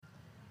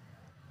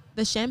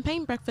The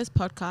Champagne Breakfast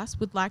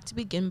podcast would like to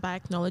begin by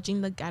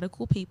acknowledging the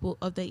Gadigal people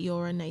of the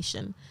Eora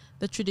Nation,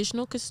 the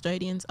traditional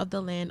custodians of the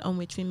land on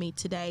which we meet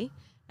today,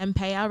 and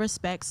pay our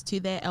respects to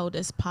their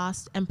elders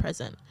past and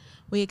present.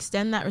 We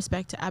extend that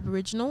respect to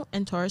Aboriginal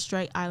and Torres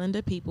Strait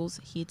Islander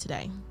peoples here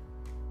today.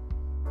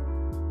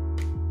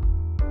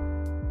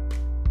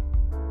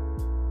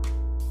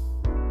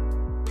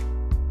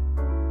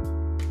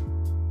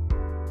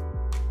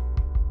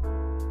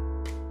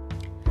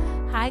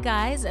 Hi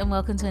guys, and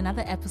welcome to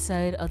another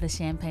episode of the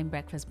Champagne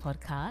Breakfast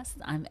podcast.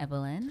 I'm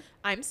Evelyn.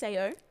 I'm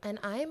Sayo. And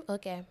I'm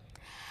okay.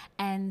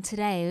 And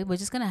today we're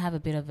just going to have a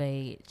bit of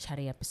a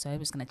chatty episode. We're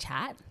just going to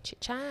chat.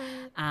 Chit-chat.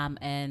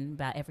 And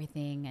about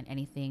everything and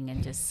anything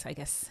and just, I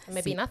guess...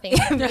 Maybe nothing.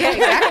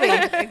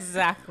 Yeah,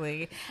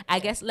 exactly. I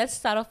guess let's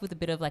start off with a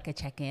bit of like a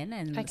check-in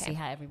and see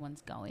how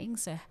everyone's going.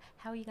 So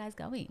how are you guys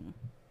going?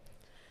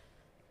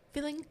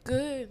 Feeling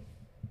good,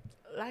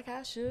 like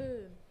I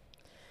should.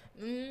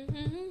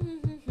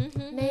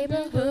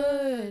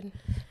 Neighborhood.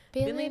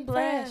 Feeling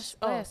blessed.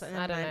 I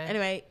don't know.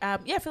 Anyway,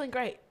 feeling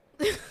great.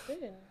 Good.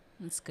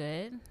 That's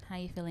good. How are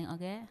you feeling,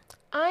 okay?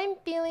 I'm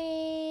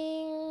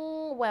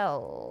feeling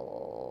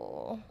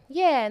well.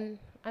 Yeah, and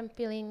I'm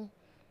feeling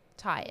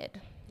tired.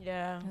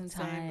 Yeah, I'm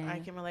same. tired. I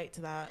can relate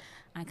to that.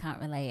 I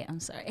can't relate. I'm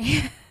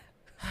sorry.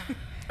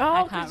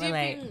 Oh, can't because you've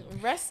relate.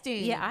 been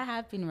resting. Yeah, I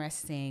have been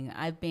resting.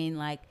 I've been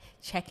like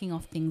checking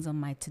off things on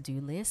my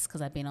to-do list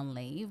because I've been on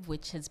leave,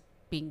 which has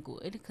been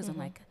good because I'm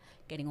like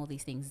getting all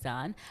these things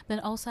done.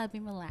 But also I've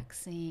been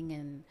relaxing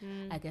and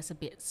I guess a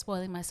bit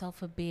spoiling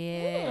myself a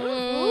bit.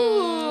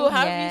 Ooh,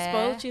 how have you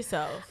spoiled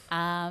yourself?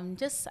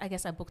 Just I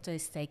guess I booked a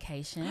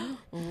staycation.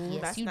 Ooh,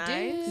 Yes, that's you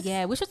nice. do.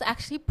 Yeah, which was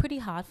actually pretty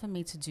hard for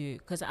me to do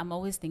because I'm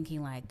always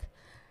thinking like,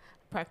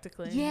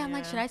 Practically. I'm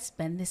like, should I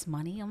spend this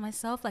money on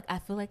myself? Like, I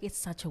feel like it's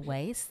such a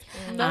waste.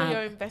 No,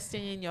 you're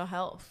investing in your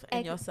health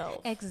and yourself.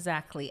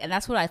 Exactly. And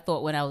that's what I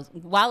thought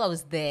while I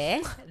was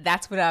there,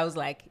 that's when I was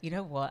like, you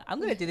know what? I'm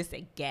going to do this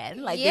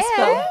again. Like, this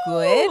felt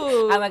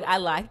good. I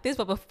like this.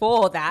 But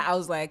before that, I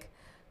was like,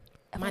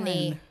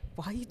 Money.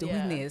 Why are you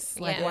doing this?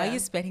 Like, Yeah. why are you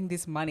spending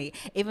this money?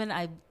 Even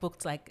I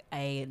booked like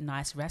a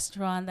nice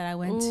restaurant that I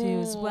went to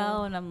as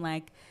well. And I'm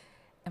like,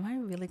 am I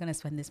really going to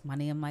spend this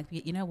money? I'm like,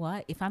 you know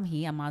what? If I'm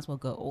here, I might as well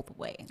go all the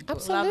way.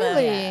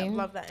 Absolutely.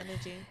 Love that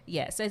energy.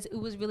 Yeah, so it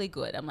was really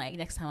good. I'm like,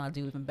 next time I'll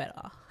do even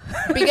better.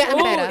 Bigger and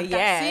better.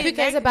 Yeah. Who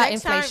cares about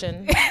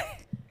inflation?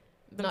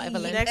 Not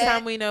Evelyn. Next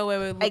time we know where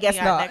we're looking guess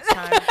at not. next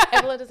time.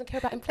 Evelyn doesn't care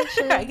about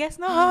inflation. I guess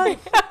not.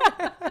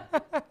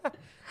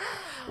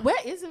 Where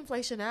is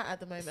inflation at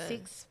the moment?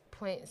 6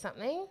 point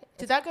something.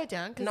 Did that go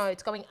down? No,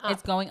 it's going up.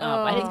 It's going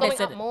up. I It's think they going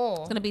said up more.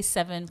 it's going to be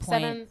 7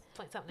 point. 7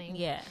 point something.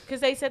 Yeah. Because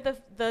they said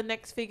the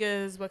next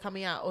figures were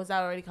coming out. Or was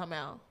that already come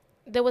out?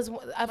 There was.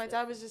 My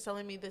dad was just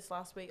telling me this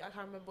last week. I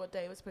can't remember what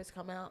day it was supposed to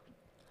come out.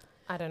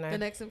 I don't know. The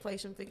next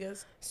inflation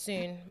figures.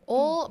 Soon.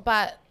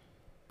 But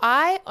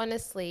I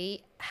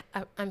honestly,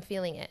 I'm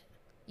feeling it.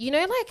 You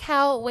know, like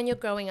how when you're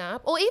growing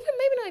up, or even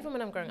maybe not even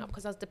when I'm growing up,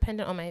 because I was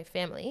dependent on my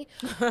family,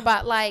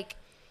 but like,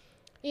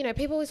 you know,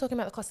 people always talking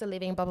about the cost of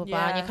living, blah, blah,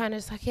 blah. And you're kind of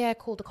just like, yeah,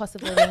 cool, the cost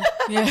of living.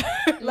 Yeah.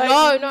 No.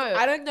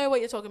 I don't know what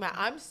you're talking about.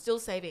 I'm still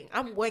saving.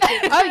 I'm working.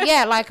 Oh,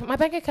 yeah, like my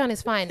bank account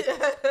is fine.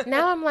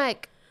 Now I'm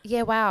like,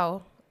 yeah,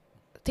 wow.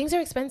 Things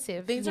are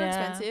expensive. Things are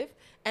expensive.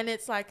 And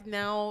it's like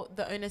now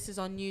the onus is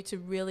on you to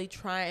really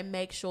try and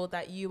make sure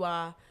that you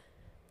are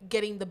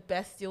getting the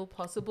best deal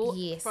possible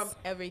from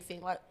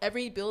everything. Like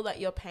every bill that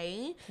you're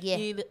paying, you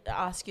need to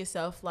ask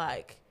yourself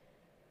like,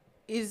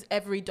 is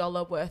every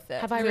dollar worth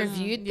it? Have I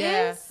reviewed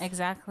this?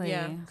 Exactly.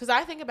 Yeah. Because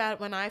I think about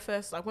when we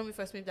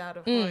first moved out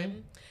of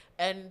home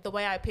and the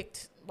way I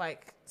picked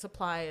like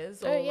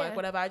suppliers or like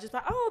whatever, I just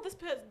like,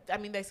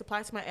 they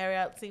supply to my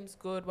area, it seems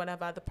good,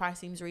 whatever, the price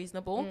seems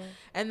reasonable.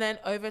 And then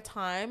over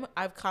time,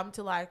 I've come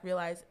to like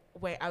realize,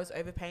 wait, I was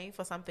overpaying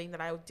for something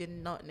that I did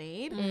not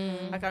need.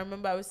 Like I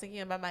remember I was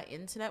thinking about my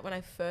internet when I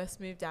first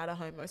moved out of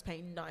home. I was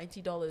paying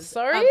 $90.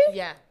 Sorry?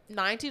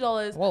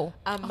 $90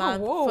 a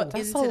month for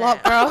That's internet. a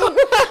lot, bro.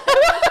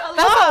 That's a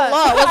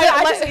lot. Was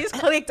it less? I just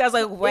clicked. I was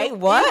like, wait,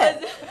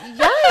 what?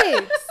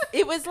 Yikes.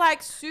 It was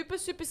like super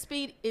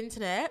speed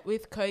internet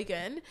with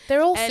Kogan.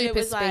 They're all and super it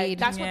was like, speed.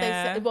 that's what they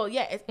said. Well,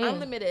 yeah, it's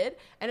unlimited.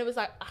 And it was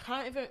like,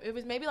 it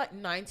was maybe like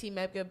 90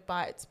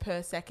 megabytes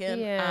per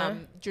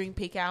second during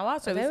peak hour.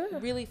 So it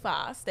was really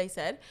fast, they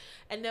said.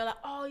 And they're like,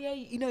 oh yeah,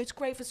 you know, it's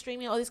great for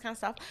streaming, all this kind of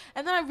stuff.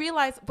 And then I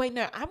realized, wait,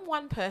 no, I'm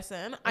one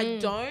person. I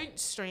don't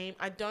stream.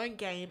 I don't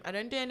game. I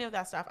don't do any of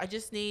that stuff. I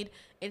just need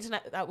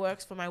internet that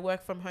works for my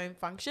work from home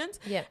functions.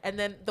 Yeah. And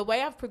then the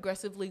way I've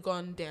progressively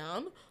gone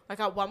down, like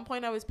at one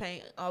point I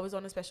was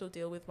on a special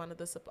deal with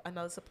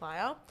another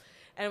supplier,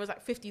 and it was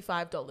like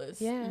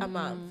 $55 a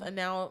month. And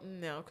now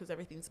because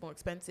everything's more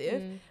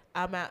expensive,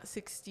 I'm at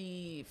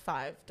 $65,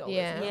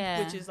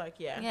 which is like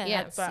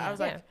But I was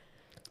like,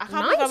 I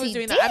can't believe I was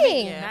doing that. I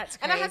mean, That's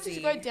crazy. and I had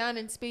to go down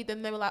in speed.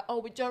 Then they were like, oh,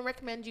 we don't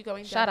recommend you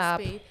going down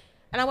in speed.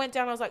 And I went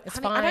down. I was like, It's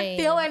honey, I don't fine.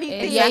 feel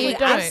anything. Yeah, you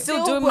don't. I'm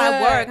still doing my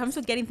work. I'm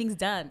still getting things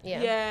done.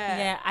 Yeah.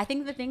 Yeah, I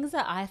think the things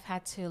that I've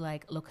had to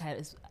like look at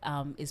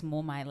is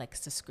more my like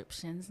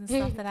subscriptions and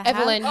stuff that I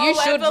Evelyn, have. you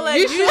should Evelyn,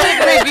 you should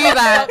review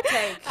that.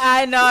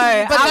 I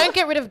know, But don't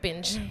get rid of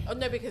binge. Oh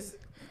no, because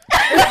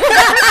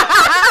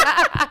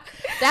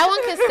That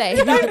one can stay.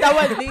 that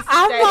one needs to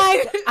I'm stay.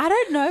 like, I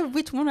don't know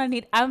which one I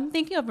need. I'm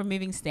thinking of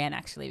removing Stan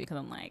actually because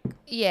I'm like,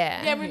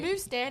 yeah, remove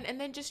Stan and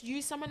then just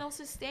use someone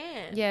else's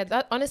Stan. Yeah,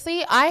 that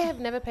honestly, I have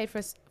never paid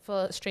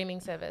for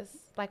streaming service.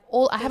 Like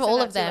I have all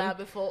of them.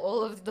 Before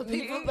all of the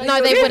people.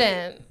 No, they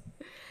wouldn't.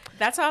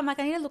 that's why I'm like,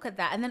 I need to look at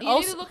that. And then You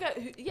also, need to look at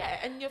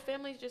and your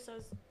family just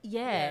says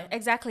yeah,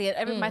 exactly.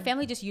 My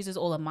family just uses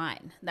all of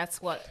mine.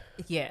 That's what,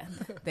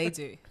 they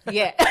do.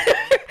 Yeah.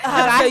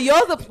 so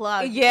you're the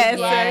plug. Yes.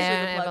 You're Yeah,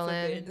 actually the plug for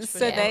Evelyn. binge, for So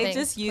sure. Yeah, they thanks.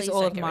 just use Please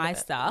all don't of get rid my of it.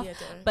 stuff. Yeah,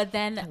 don't. But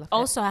then love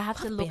also I have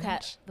to Fuck look binge.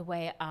 at the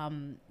way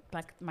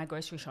like my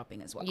grocery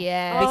shopping as well.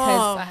 Yeah,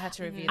 Because I had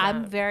to review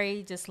I'm that.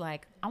 very just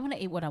like, I want to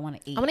eat what I want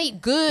to eat. I want to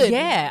eat good.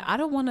 Yeah, I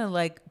don't want to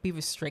like be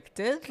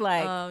restricted.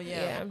 Like, Oh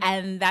yeah.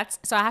 and that's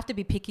so I have to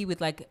be picky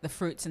with like the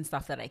fruits and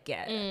stuff that I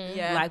get.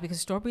 Yeah. Like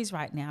because strawberries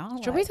right now.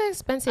 Strawberries are Are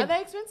expensive.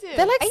 they expensive?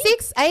 They're like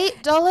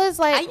 $6-8.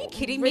 Like, are you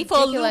kidding me for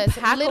a little ridiculous.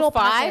 pack Little of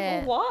 5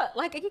 packet. or what?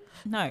 Like,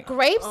 no.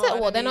 Grapes Oh, I are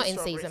don't they're eat not in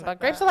strawberries season, like but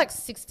grapes that. are like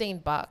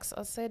 $16.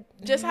 I said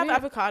Just have "Mhm."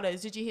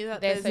 avocados. Did you hear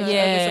that? There's There's a- a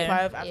Yeah. supply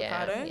of Yeah,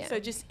 avocado. yeah. So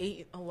just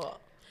eat a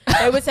lot.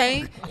 They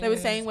were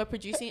saying we're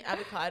producing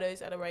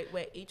avocados at a rate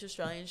where each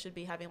Australian should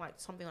be having like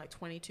something like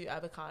 22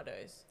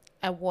 avocados.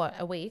 A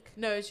week.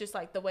 No, it's just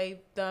like the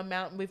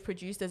amount we've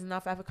produced. There's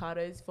enough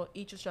avocados for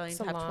each Australian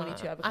to have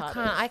 22 avocados.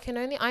 I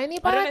only I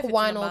buy don't know like if it's in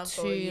one a or month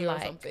a two year or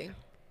like. something.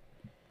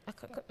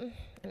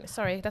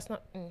 Sorry, that's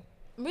not.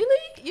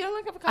 Really? You don't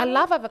like avocados? I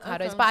love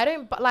avocados, Okay.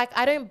 but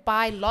I don't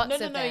buy lots No,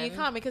 of them. no, you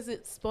can't because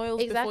it spoils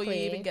before you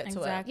Exactly. even get to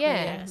Exactly.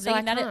 Yeah, So so I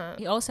you, gotta, can't.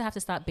 you also have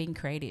to start being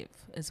creative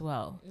as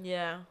well. it.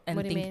 Yeah. And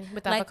What do you think- mean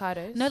with like,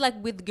 avocados? No, like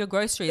with your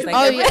groceries. Like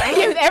Oh, every-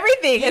 yeah. with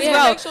everything as Yeah,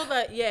 well. make sure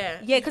that Yeah,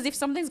 because if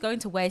something's going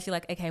to waste, you're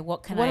like, okay,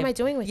 what what am I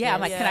doing with Yeah, this?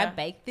 I'm like, can I Yeah.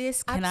 bake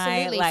this? Can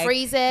Absolutely, I like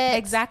freeze it.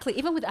 Exactly.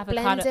 Even with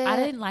avocado, blend I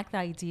it. didn't like the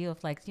idea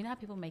of like, you know how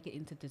people make it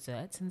into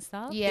desserts and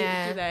stuff?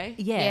 Yeah. Do they?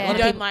 Yeah. Yeah. a lot You of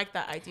don't people- like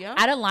that idea?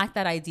 I don't like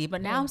that idea,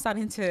 but now I'm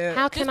starting to.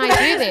 How Just can put I it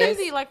do in a this?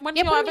 smoothie. Like when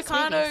Yeah, your put it in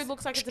avocado smoothies.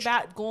 looks like it's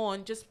about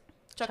gone, just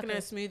chuck it in a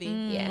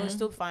smoothie. Yeah. It's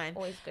still fine.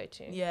 Always go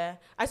to. Yeah.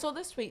 I saw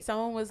this tweet.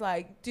 Someone was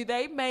like, do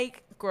they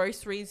make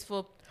groceries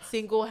for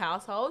single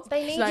households?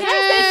 They need She's like, to.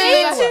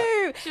 Yes, they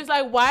need to. She was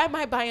like, why am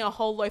I buying a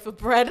whole loaf of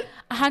bread?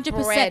 100%.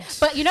 Bread.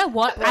 But you know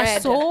what? I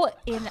Bread. saw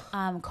in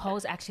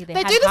Coles actually they They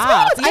had do this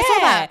halves. I saw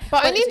that,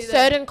 but only in do they?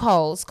 certain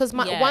Coles because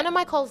Yeah. one of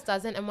my Coles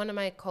doesn't and one of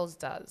my Coles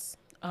does.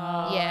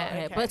 Oh, Yeah.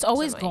 Okay, okay. but it's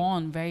always Annoying.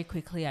 gone very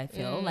quickly. I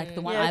feel like the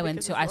one Yeah, I went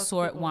because to, there's I lots of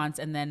saw it people. once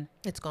and then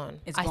It's gone.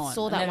 it's I gone.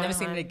 saw and that then one I've never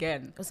seen it time.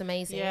 again. It was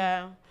amazing.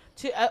 Yeah.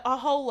 A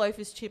whole loaf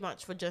is too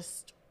much for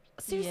just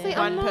Seriously,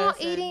 Yeah. I'm One not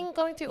person.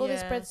 going through all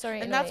this Yeah. bread. Sorry,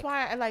 And that's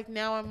why I like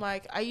now I'm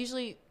like I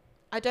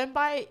don't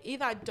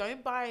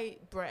buy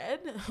bread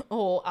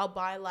or I'll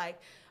buy like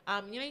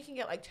you can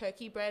get like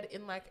turkey bread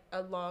in like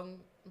a long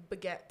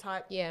baguette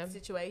type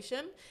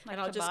situation, Like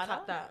and I'll just ciabatta?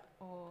 cut that.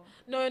 Or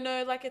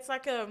No, like it's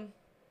like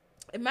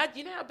imagine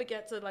you know how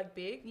baguettes are like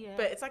big, Yeah.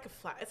 but it's like a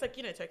flat. It's like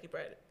turkey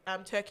bread.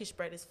 Turkish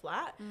bread is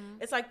flat.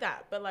 It's like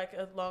that, but like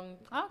a long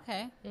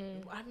okay.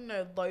 I don't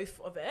know loaf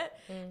of it,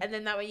 and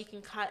then that way you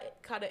can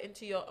cut it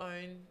into your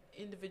own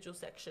individual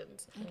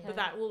sections. But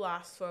that will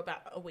last for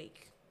about a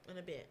week and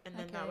a bit, and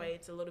then that Okay. way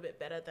it's a little bit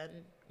better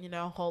than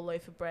a whole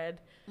loaf of bread.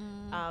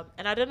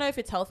 And I don't know if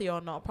it's healthy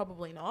or not.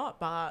 Probably not,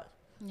 but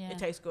Yeah. it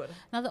tastes good.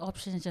 Another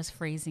option is just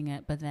freezing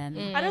it, but then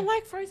I don't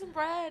like frozen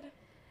bread.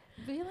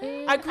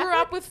 really. I grew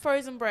up with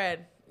frozen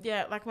bread.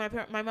 Yeah, like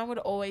my mum would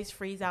always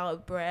freeze our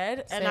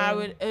bread, and I Same.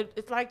 would.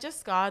 It's like just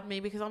scarred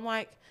me because I'm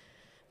like,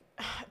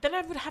 then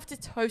I would have to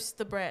toast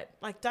the bread.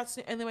 Like that's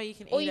the only way you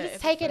can eat it. Or you if just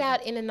it's take it frozen.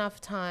 out in enough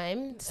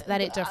time so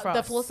that it defrosts.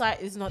 The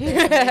foresight is not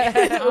there for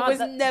me. It was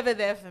that- never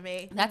there for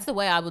me. That's the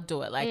way I would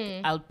do it. Like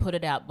I would put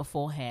it out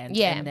beforehand.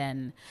 Yeah. And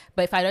then,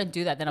 but if I don't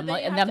do that, then I'm not.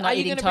 And then I'm Are not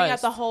you eating gonna bring out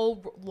toast. the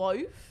whole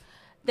loaf?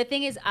 The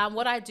thing is,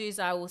 what I do is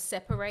I will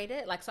separate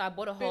it. Like, so I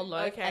bought a whole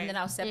loaf, Okay. and then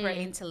I'll separate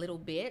it into little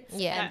bits,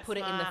 Yeah. and That's put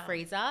it in the smart.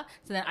 freezer.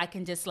 So then I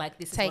can just like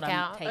this Take is what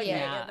out. I'm taking Yeah,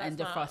 yeah, out that's and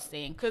smart.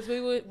 defrosting. Because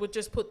we would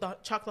just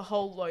chuck the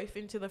whole loaf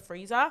into the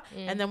freezer,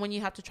 and then when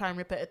you have to try and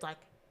rip it, it's like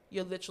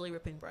you're literally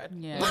ripping bread.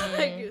 Yeah.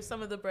 Like,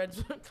 some of the breads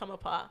would come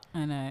apart.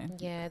 I know.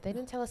 Yeah, they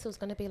didn't tell us it was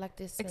going to be like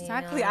this.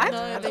 Exactly. Nina. I No,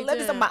 had to they learn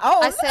this on didn't. my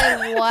own. I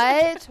said,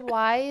 what?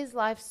 Why is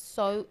life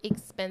so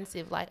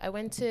expensive? Like, I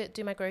went to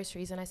do my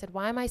groceries and I said,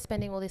 why am I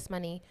spending all this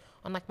money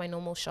on like my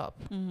normal shop?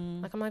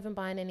 Like, I'm not even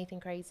buying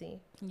anything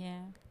crazy. Yeah.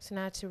 So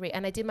now I had to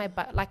and I did my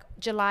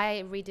July,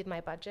 I redid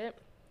my budget.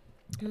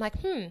 And I'm like,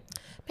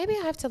 maybe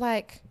I have to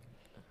like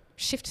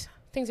shift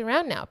things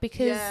around now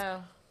because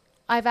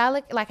I've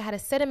I had a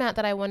set amount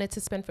that I wanted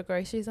to spend for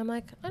groceries. I'm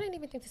like, I don't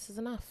even think this is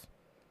enough.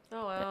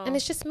 Oh wow. And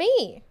it's just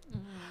me.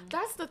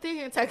 That's the thing.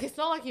 It's like it's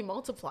not like you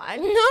multiplied.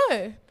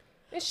 No.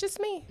 It's just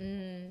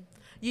me.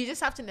 You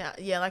just have to now,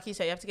 like you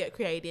say, you have to get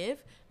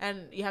creative,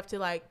 and you have to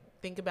like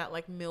think about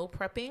like meal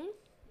prepping.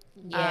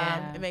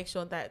 And make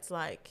sure that's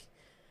like,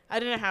 I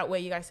don't know where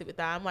you guys sit with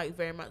that. I'm like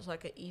very much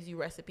like an easy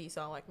recipe,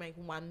 so I'll like make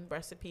one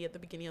recipe at the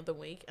beginning of the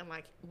week and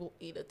like we'll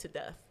eat it to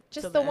death.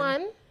 Just the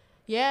one?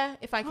 Yeah,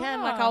 if I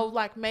can. Like I'll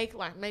like make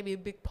like maybe a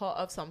big pot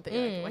of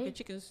something, like a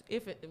chicken,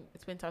 if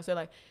it's winter, so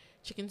like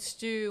chicken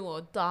stew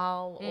or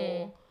dal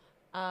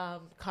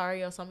or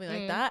curry or something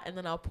like that, and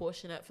then I'll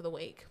portion it for the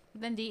week.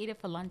 Then do you eat it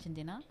for lunch and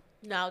dinner?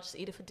 No, I'll just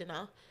eat it for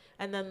dinner.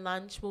 And then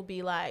lunch will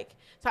be like,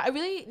 so I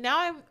only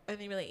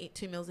really eat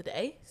 2 meals a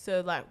day. So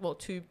like,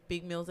 2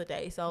 big meals a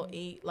day. So I'll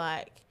eat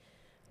like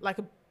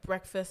a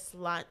breakfast,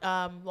 lunch.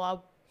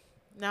 Now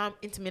I'm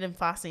intermittent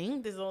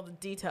fasting. There's all the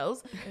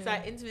details. So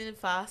I intermittent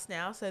fast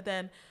now. So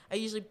then I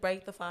usually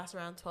break the fast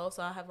around 12.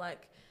 So I have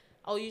like,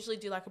 I'll usually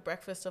do like a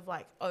breakfast of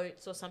like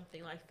oats or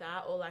something like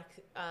that. Or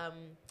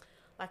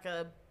like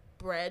a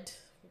bread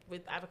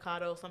with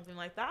avocado or something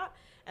like that.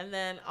 And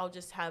then I'll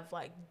just have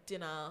like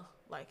dinner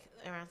like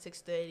around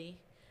 6:30.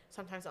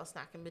 Sometimes I'll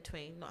snack in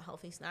between, not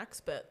healthy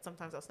snacks, but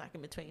sometimes I'll snack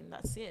in between.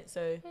 That's it.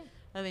 So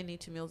I only need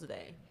 2 meals a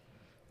day.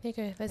 There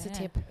you go. There's a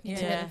tip.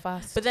 Intermittent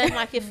fast. But then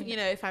like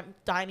if I'm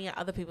dining at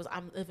other people's,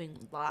 I'm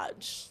living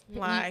large.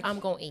 Like I'm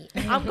gonna eat.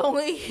 I'm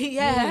gonna eat.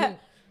 Yeah.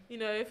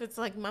 If it's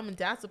like mum and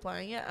dad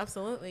supplying it,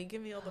 absolutely.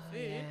 Give me all the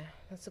food. Yeah.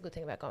 That's a good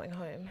thing about going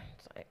home.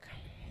 It's like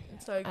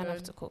so good. I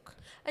love to cook.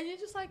 And you're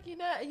just like, you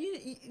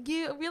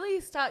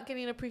really start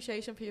getting an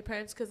appreciation for your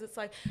parents, because it's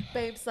like,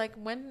 babes, like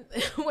when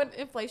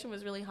inflation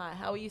was really high,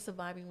 how are you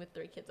surviving with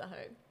 3 kids at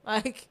home?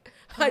 Like,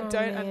 I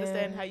don't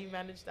understand how you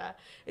manage that.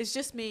 It's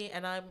just me,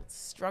 and I'm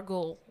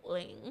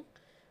struggling,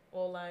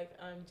 or like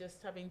I'm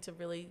just having to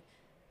really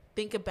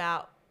think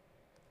about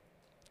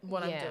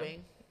what I'm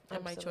doing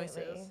and my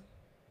choices.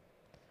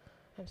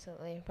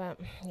 Absolutely. But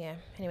yeah,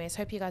 anyways,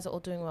 hope you guys are all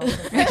doing well.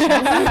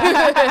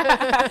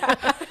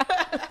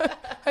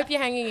 Hope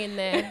you're hanging in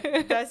there.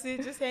 That's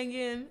it. Just hang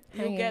in.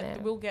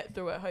 We'll get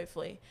through it,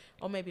 hopefully,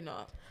 or maybe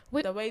not.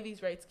 The way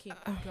these rates keep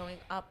going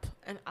up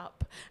and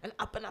up and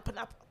up and up and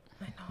up.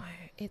 I know,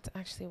 it's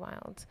actually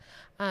wild.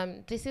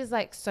 This is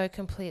like so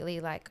completely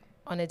like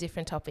on a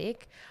different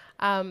topic,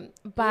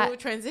 but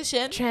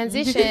transition.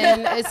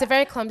 It's a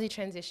very clumsy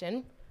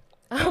transition.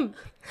 I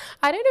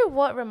don't know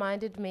what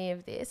reminded me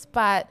of this,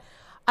 but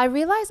I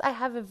realized I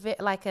have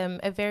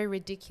a very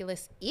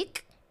ridiculous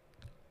ick.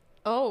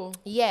 Oh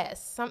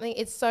yes, something.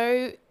 It's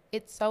so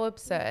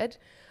absurd.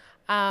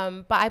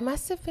 But I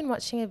must have been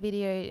watching a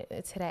video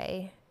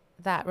today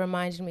that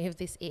reminded me of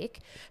this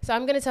ick. So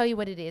I'm going to tell you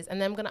what it is,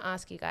 and then I'm going to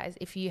ask you guys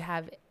if you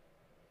have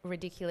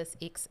ridiculous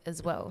icks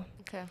as well.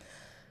 Okay.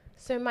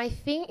 So my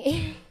thing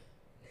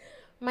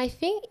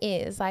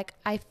is like,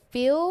 I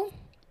feel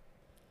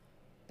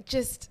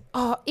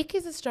ick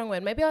is a strong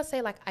word. Maybe I'll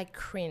say like I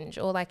cringe,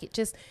 or like it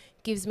just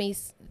gives me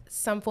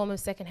some form of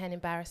secondhand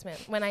embarrassment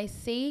when I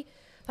see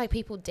like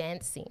people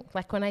dancing.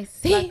 Like when I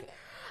see like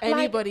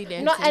anybody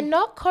dancing,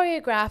 not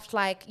choreographed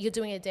like you're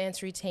doing a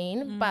dance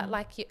routine, but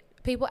like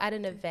people at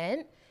an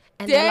event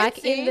and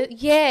dancing? They're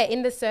like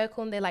in the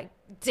circle, and they're like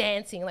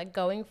dancing, like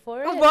going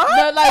for it. What?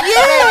 No, like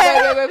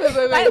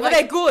wait. Like, but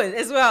they're good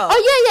as well.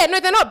 Oh yeah, no,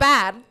 they're not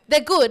bad.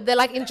 They're good. They're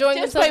like enjoying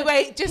just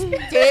themselves. just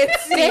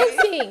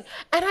dancing.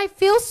 And I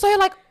feel so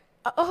like,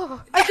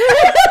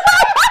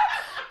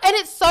 and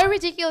it's so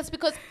ridiculous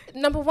because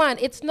number one,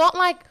 it's not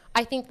like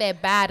I think they're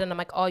bad and I'm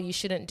like, oh, you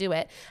shouldn't do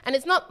it. And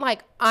it's not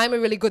like I'm a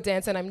really good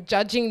dancer and I'm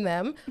judging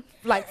them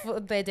like for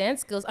their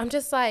dance skills. I'm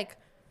just like,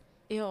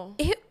 ew.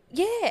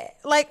 Yeah,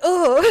 like,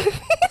 oh.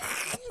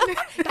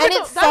 And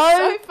it's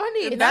so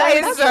funny. That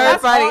is so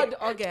funny.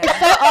 It's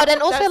so odd.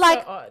 And also, That's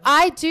like, so odd.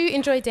 I do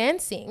enjoy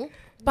dancing.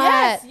 But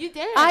yes, you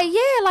dance.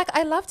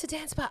 I love to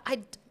dance, but I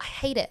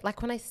hate it.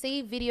 Like when I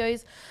see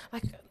videos,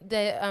 like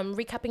they're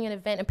recapping an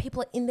event and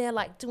people are in there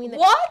like doing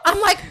what? I'm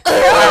like,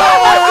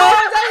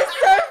 That is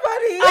so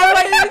funny. I'm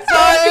like,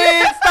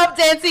 sorry, stop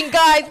dancing,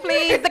 guys,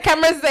 please. The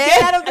camera's there.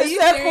 Get out of the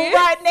circle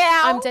right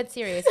now. I'm dead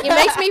serious. It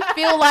makes me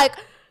feel like,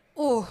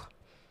 ooh,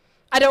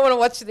 I don't want to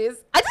watch this.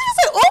 I just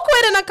feel so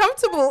awkward and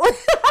uncomfortable.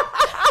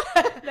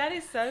 That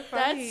is so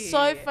funny. That's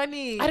so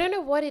funny. I don't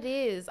know what it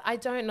is. I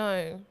don't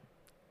know.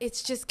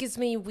 It just gives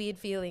me weird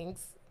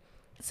feelings.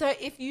 So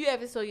if you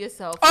ever saw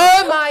yourself,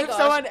 Oh my if gosh.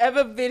 someone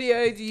ever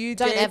videoed you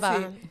Don't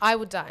dancing, ever. I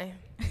would die.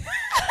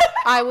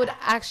 I would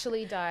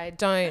actually die.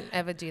 Don't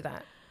ever do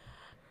that.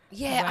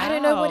 Yeah, I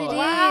don't know what it is.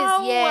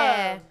 Wow.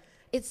 Yeah.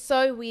 It's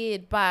so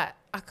weird, but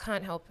I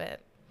can't help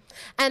it.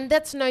 And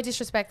that's no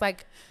disrespect.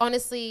 Like,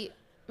 honestly,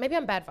 maybe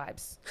I'm bad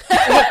vibes.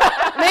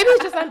 Maybe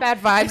it's just I'm bad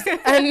vibes.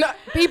 And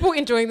people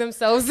enjoying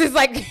themselves is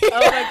like... Oh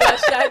my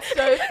gosh, that's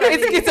so funny.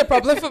 It's a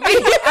problem for me.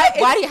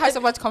 Why do you have so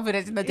much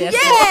confidence in the dance?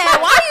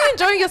 Yeah, why are you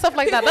enjoying yourself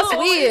like that? That's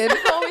weird.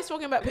 People are always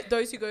talking about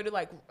those who go to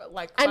like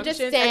And just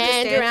functions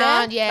stand there.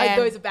 around, yeah. Like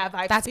those are bad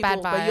vibes. That's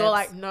people, bad But you're vibes.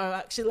 like, no,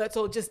 actually, let's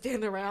all just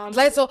stand around.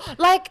 Let's all...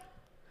 Like...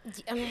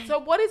 So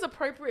what is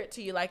appropriate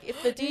to you? Like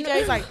if the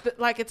DJ's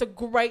like it's a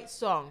great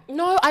song.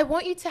 No, I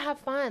want you to have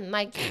fun.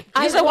 Like You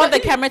just want the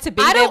camera to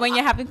be there when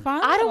you're having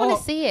fun? I don't want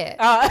to see it.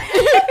 I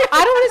don't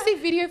want to see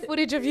video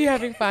footage of you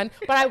having fun,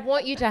 but I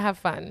want you to have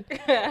fun.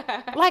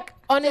 Like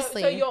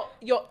honestly. So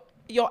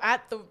you're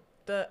at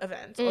the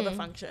event or the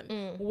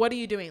function. What are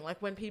you doing?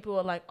 Like when people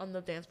are like on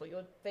the dance floor,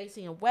 you're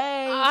facing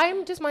away.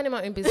 I'm just minding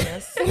my own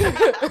business.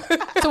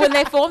 So when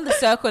they form the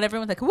circle and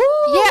everyone's like, woo.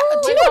 Yeah,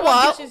 do you know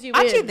what?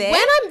 Aren't you there?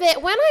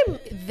 When I'm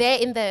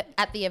there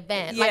at the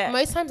event, like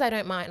most times I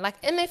don't mind. Like,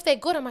 and if they're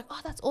good, I'm like, oh,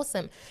 that's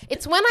awesome.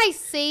 It's when I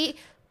see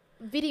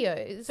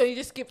videos. So you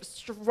just skip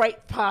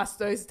straight past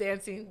those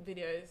dancing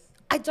videos.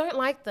 I don't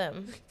like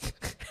them.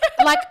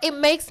 Like it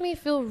makes me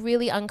feel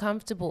really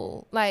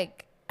uncomfortable.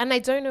 Like, and I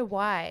don't know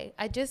why.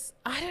 I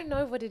don't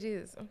know what it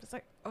is. I'm just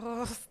like,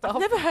 oh, stop.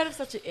 I've never heard of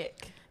such an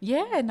ick.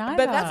 Yeah, neither.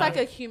 But that's like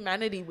a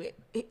humanity ick.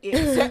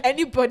 So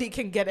anybody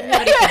can get it.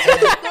 Not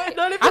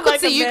even I could like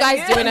see you man.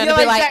 guys doing it and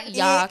be like,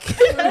 yuck.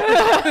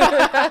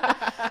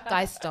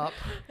 Guys, stop.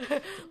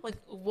 Like,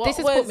 what This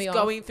has was put me off.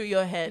 going through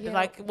your head? Yeah.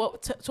 Like,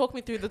 talk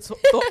me through the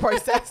thought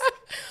process.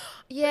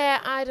 Yeah,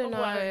 I don't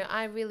know. Why?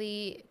 I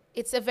really,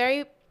 it's a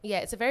very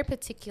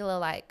particular,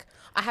 like,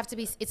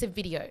 it's a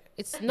video.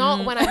 It's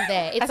not when I'm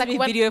there. It's Has to like be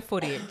video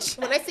footage.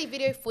 when I see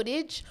video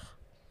footage,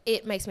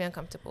 it makes me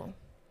uncomfortable.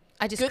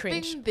 I just Good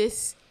cringe. thing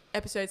this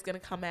episode's going to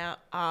come out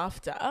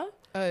after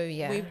Oh,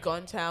 yeah. we've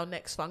gone to our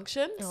next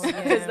function. Oh,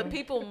 Because yeah. the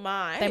people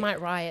might... They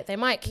might riot. They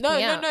might kick No.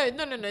 me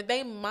out.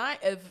 They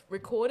might have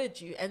recorded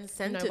you and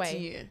sent No it way. to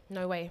you.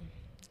 No way.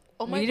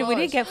 Oh my we gosh.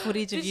 didn't get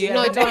footage of Did you. you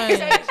No, not don't. on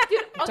stage?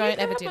 Don't you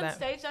ever got do up on that.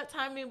 stage that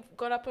time we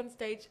got up on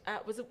stage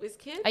at, was it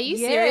WizKid? Are you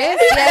Yeah.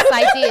 serious? Yes,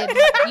 I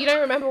did. You don't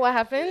remember what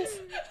happened?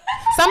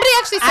 Somebody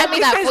actually sent me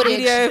that footage.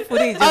 Video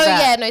footage of Oh,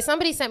 that. yeah. No,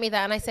 somebody sent me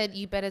that and I said,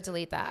 you better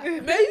delete that.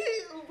 Maybe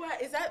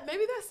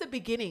that's the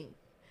beginning.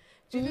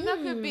 Do you think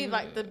that could be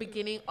like the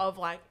beginning of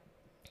like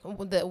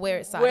Where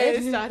it started. where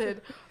it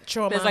started?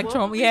 Trauma. There's like What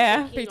trauma. were you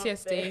Yeah. thinking on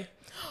PTSD. there?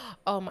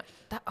 Oh my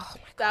god.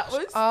 That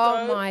was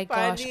Oh so my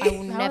gosh. funny. I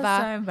will That never. was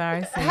so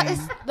embarrassing.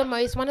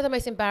 That is one of the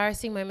most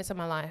embarrassing moments of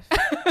my life.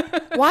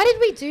 Why did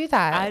we do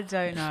that? I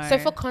don't know. So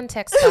for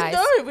context, guys.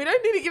 No, we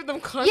don't need to give them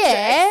context.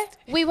 Yeah,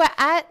 we were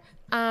at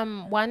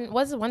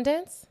one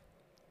dance.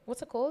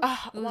 What's it called?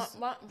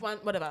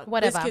 Whatever.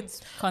 Whatever.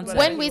 WizKid's Concert.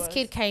 When whatever it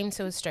WizKid was. came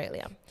to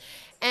Australia.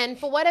 And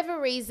for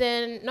whatever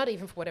reason, not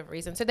even for whatever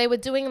reason, so they were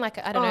doing like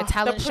a, the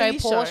talent show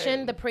pre-show.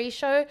 portion, the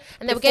pre-show,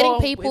 and they were Before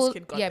getting people.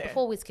 WizKid got Yeah, there.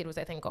 before WizKid was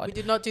there, thank God. We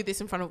did not do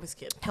this in front of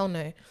WizKid. Hell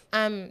no.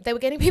 They were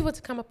getting people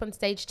to come up on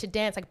stage to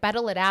dance, like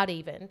battle it out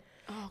even.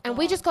 And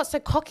we just got so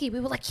cocky. We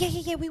were like,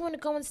 yeah, we want to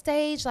go on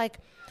stage, like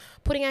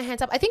putting our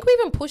hands up. I think we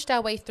even pushed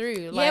our way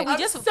through. Like, we I'm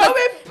just so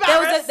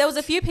embarrassed. there was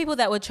a few people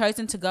that were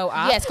chosen to go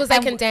up. Yes, 'cause they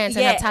can dance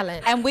and have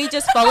talent. And we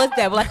just followed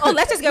them. We're like, oh,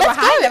 let's just go let's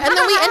behind go. them. And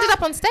then we ended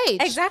up on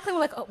stage. Exactly. We're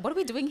like, oh, what are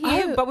we doing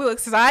here? Oh. But we were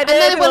excited. And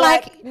then we we're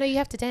like, no, you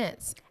have to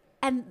dance.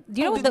 and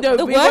you know what No,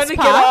 the we worst wanna get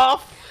part?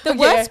 off. The Yeah.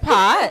 worst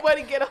part. We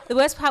wanna get off. The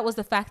worst part was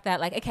the fact that,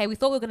 like, okay, we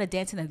thought we were gonna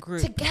dance in a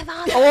group. Together.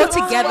 All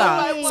together.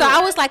 Right. So I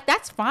was like,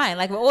 that's fine.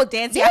 Like, we're all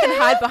dancing. I can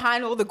hide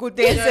behind all the good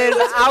dancers.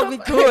 I'll be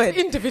good.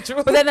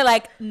 Individual. But then they're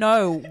like,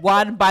 no,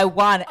 one by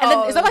one. And then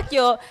it's not Oh. like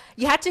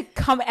you had to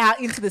come out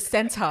into the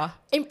center.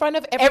 In front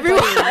of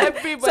everybody.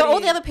 Everybody. So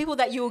all the other people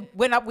that you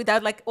went up with are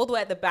like all the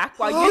way at the back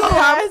while you Yes.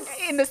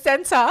 come in the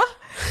center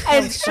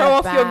and show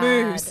off your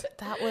moves.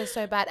 That was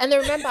so bad. And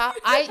then remember,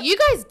 you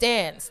guys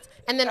danced.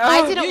 And then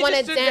I didn't you want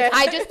to just stood dance.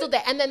 there. I just stood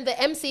there. And then the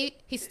MC,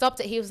 he stopped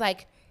it. He was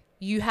like,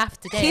 you have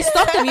to dance. He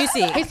stopped the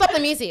music. He stopped the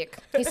music.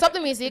 He stopped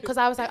the music because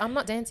I was like, I'm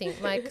not dancing.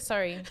 Like,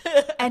 sorry.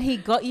 And he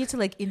got you to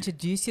like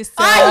introduce yourself,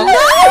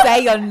 I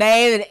say your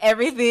name and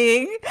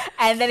everything.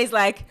 And then he's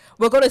like,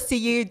 we're going to see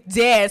you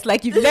dance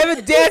like you've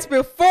never danced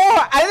before.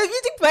 And the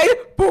music played.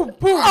 Boom,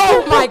 boom.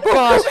 Oh my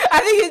gosh. I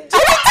think you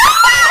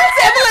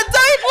Evelyn,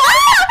 don't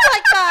laugh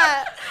like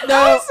that.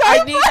 No, so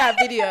I need that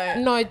video.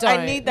 No, don't.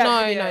 I need that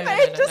no, video. no, no, And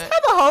no, just no.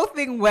 have the whole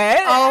thing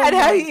wet Oh and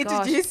how my he gosh.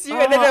 introduced you. Oh,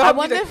 And then I I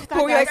wonder wonder if that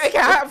pull you like, guy's- okay,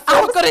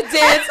 I've got to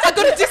dance. I've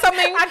got to do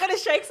something. I gotta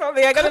shake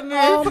something. I gotta move.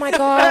 Oh my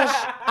gosh.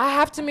 I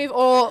have to move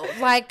or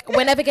like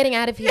we're never getting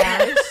out of here.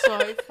 It's so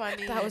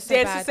funny. That was so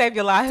Dance to bad. save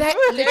your life.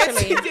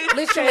 Literally.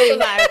 literally.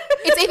 Like,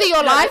 It's either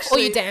your life or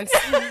you actually. dance.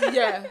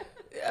 yeah.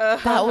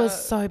 That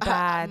was so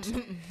bad.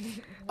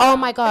 Oh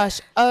my gosh.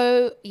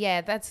 Oh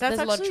yeah, there's a lot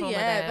of actually trauma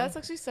there. That's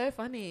actually so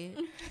funny.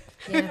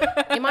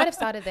 Yeah. You might have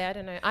started there. I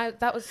don't know.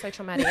 That was so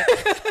traumatic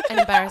and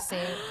embarrassing.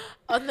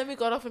 And then we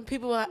got off and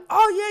people were like,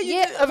 "Oh yeah, you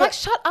Yeah, did." I'm like,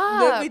 shut up.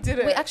 No, we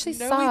didn't. We actually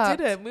no, sucked.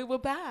 we didn't. We were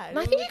bad. And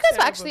I We think you were guys were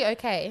terrible. actually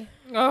okay.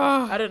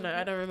 I don't know.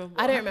 I don't remember.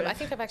 I what don't remember. I happened.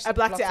 think I've actually I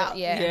blacked blocked out. It.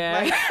 Yeah.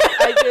 Yeah. Like,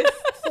 I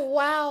just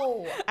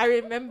Wow. I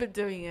remember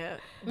doing it.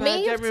 But Me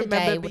I of don't today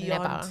remember would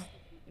beyond never.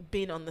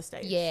 being on the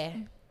stage. Yeah.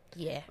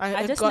 Yeah.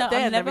 I just got know there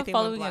I'm and never everything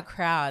went following a black.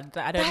 crowd.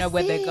 I don't know That's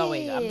where they're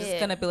going. I'm just it.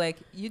 gonna be like,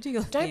 you do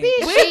your Don't thing. be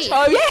a We sheep.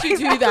 chose to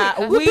do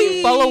that. We're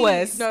big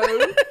followers. No.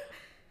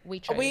 We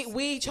chose.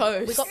 We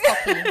chose. We got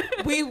cocky.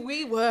 we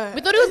were.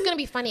 We thought it was gonna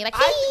be funny. Like,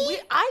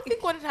 I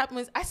think what had happened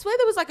was, I swear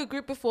there was like a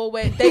group before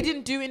where they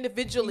didn't do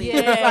individually. Yeah.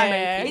 It was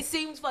like, it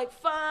seemed like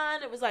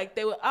fun. It was like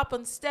they were up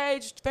on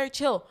stage, very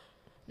chill.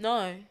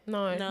 No.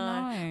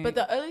 But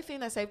the only thing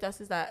that saved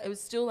us is that it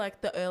was still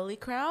like the early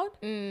crowd,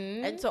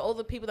 and so all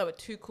the people that were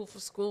too cool for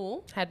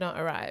school had not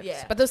arrived.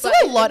 Yeah, but there's still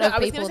a lot of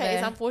people there.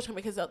 It's unfortunate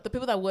because the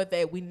people that were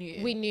there, we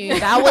knew.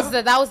 That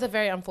was the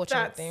very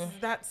unfortunate thing.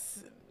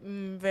 That's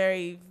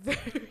very, very.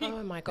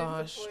 Oh my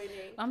gosh.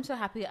 I'm so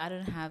happy I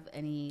don't have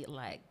any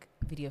like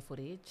video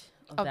footage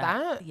Of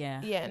that?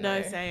 Yeah. Yeah.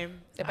 No, same.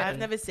 I've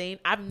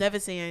never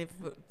seen any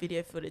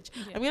video footage.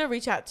 Yeah. I'm gonna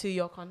reach out to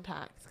your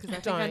contacts because I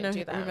think I Don't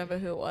do that. remember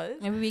who it was.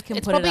 Maybe we can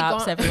It's put it probably up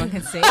gone. so everyone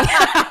can see.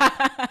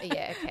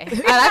 Yeah.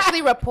 Okay. I'll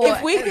actually report.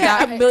 If we get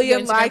that a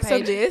million to your Instagram likes on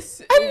page.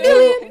 this,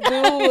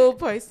 we'll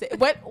post it.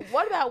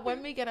 What about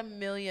when we get a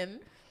million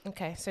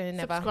Okay, so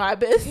never.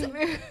 subscribers?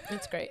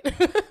 It's great.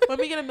 When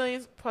we get a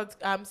million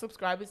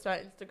subscribers to our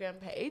Instagram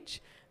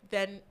page,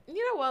 then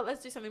you know what?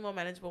 Let's do something more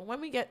manageable.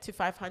 When we get to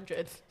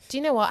 500, Do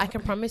you know what? I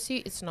can promise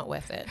you, it's not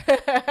worth it.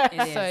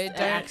 It is. So It don't-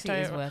 actually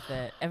is don't- worth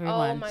it.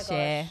 Everyone my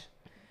share.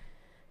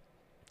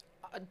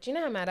 gosh. Do you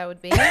know how mad I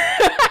would be?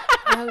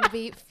 I would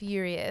be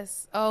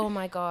furious. Oh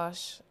my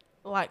gosh.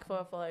 like,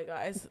 follow,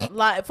 guys.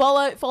 Like,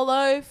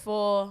 follow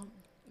for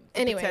the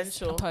Anyways,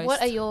 potential. Post.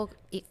 What are your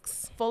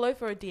icks? Follow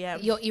for a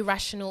DM. Your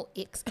irrational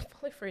icks?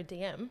 Follow for a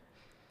DM.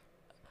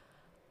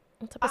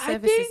 What type of I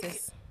service is think-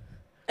 this?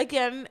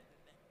 Again,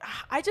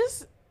 I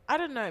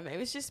don't know,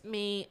 maybe it's just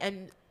me,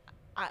 and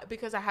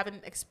because I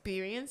haven't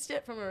experienced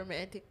it from a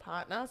romantic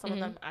partner, some of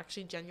them I'm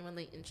actually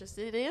genuinely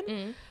interested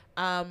in.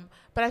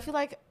 But I feel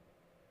like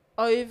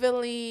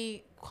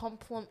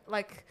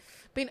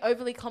being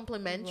overly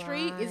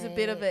complimentary is a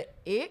bit of an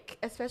ick,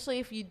 especially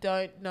if you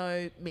don't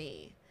know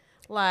me.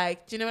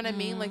 Like, do you know what I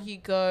mean? Like, you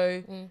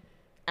go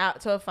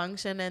out to a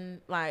function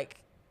and like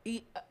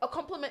a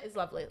compliment is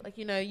lovely. Like,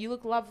 you know, you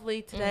look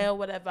lovely today or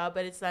whatever,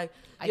 but it's like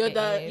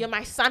you're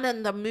my sun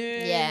and the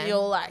moon. Yeah. You're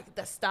like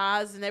the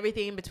stars and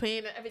everything in between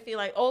and everything,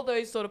 like all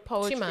those sort of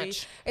poetry. Too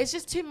much. It's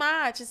just too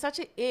much. It's such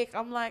an ick.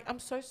 I'm like, I'm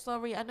so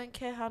sorry. I don't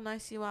care how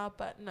nice you are,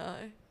 but no.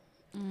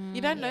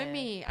 You don't know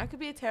me. I could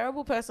be a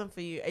terrible person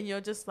for you, and you're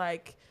just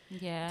like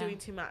doing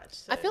too much.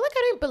 So. I feel like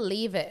I don't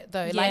believe it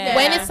though. Yeah. Like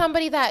when it's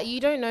somebody that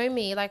you don't know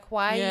me, like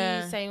why are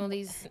Yeah. you saying all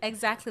these?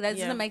 Exactly. That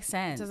Yeah. doesn't make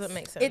sense. Doesn't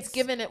make sense. It's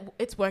given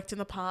it's worked in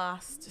the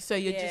past, so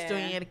you're just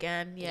doing Yeah. it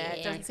again. Yeah,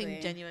 it doesn't seem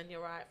Exactly. genuine. You're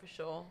right for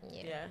sure.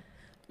 Yeah.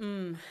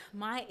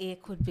 My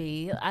ick would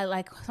be I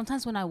like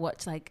sometimes when I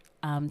watch like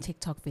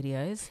TikTok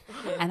videos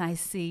and I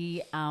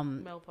see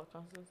Male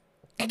podcasters.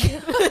 you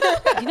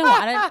know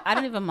what, I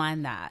don't even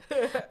mind that.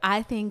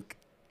 I think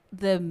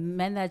the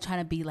men that are trying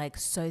to be like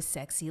so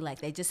sexy, like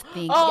they just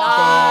think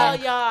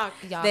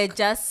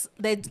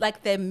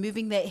they're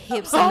moving their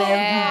hips and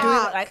they're doing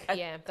like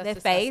that's their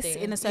face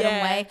disgusting. in a certain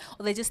Yeah. way,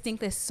 or they just think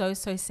they're so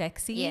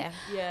sexy.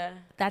 Yeah.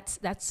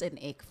 That's an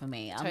ick for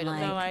me. Totally. I'm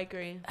like, No, I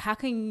agree. how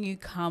can you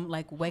come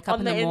like wake up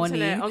On in the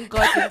morning, internet, on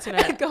God's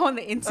internet, go on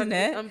the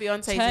internet, on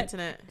Beyonce's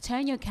internet.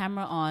 turn your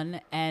camera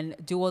on and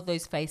do all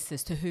those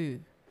faces to who?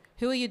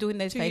 Who are you doing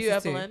those To faces you, to?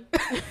 Evelyn.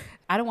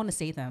 I don't want to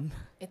see them.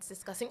 It's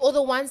disgusting. Or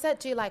the ones that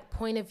do like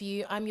point of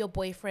view, I'm your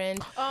boyfriend.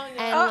 Oh,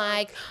 yeah. And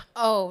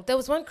like, there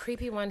was one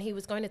creepy one. He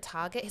was going to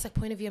Target. He's like,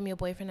 point of view, I'm your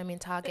boyfriend. I'm in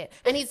Target.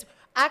 And he's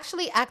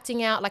actually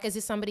acting out like as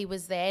if somebody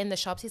was there in the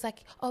shops. He's like,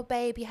 oh,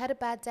 babe, you had a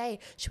bad day.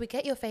 Should we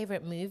get your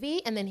favorite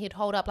movie? And then he'd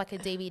hold up like a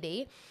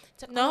DVD.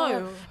 It's like,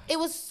 No. it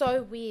was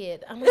so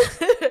weird. I'm like,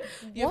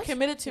 You've what?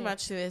 committed too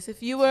much to this.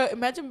 If you were,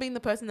 imagine being the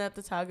person at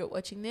the Target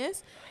watching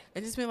this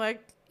and just being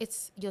like,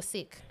 You're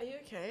sick. are you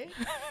okay?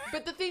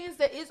 But the thing is,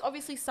 there is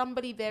obviously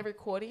somebody there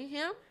recording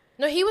him.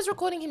 No, he was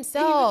recording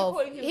himself.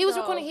 He was himself.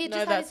 recording. He No,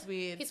 just that's had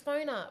weird. his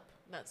phone up.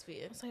 That's I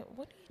weird. was like,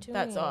 what are you doing?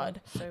 That's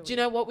odd. So Do you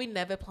know what we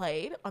never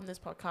played on this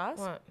podcast?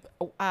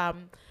 What?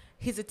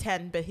 He's a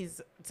 10, but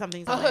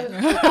something's Oh. on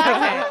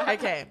it.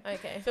 Okay.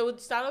 Okay. So we'll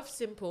start off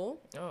simple.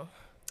 Oh.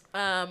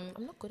 Um,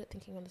 I'm not good at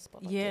thinking on the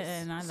spot. Like Yeah, this.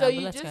 and I know. so but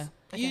you let's just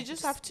go. you Okay, just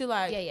just- have to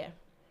like Yeah.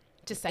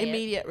 Just say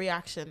immediate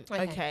reaction. it.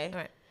 Okay. All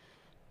right.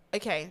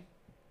 Okay.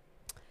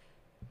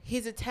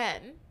 He's a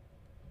 10,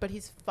 but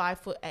he's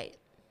 5'8".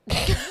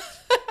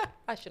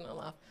 I shouldn't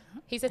laugh.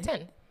 He's a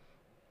 10.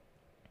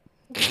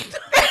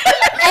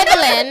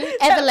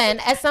 Evelyn,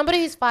 as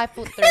somebody who's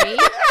 5'3",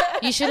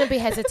 you shouldn't be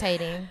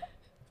hesitating.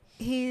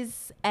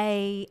 He's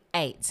a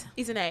 8.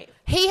 He's an 8.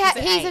 He's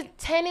a eight.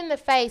 10 in the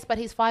face, but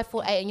he's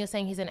 5'8", and you're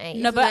saying he's an 8.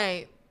 No, He's but an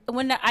 8.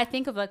 when I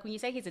think of like when you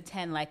say he's a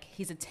 10, like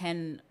he's a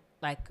 10,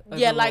 like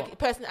Yeah, overall. like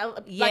person,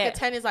 like Yeah. a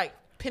 10 is like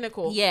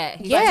pinnacle. yeah,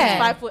 he's Yeah.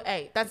 like He's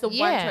 5'8". That's the one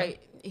Yeah. trait.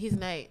 He's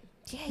an 8.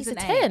 Yeah, he's he's a an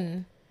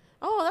 10.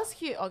 Oh, that's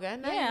cute. Okay,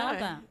 now Yeah, you know. I love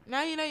that.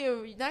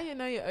 Now you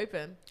know you're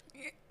open.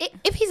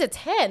 If he's a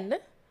 10,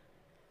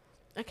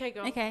 Okay,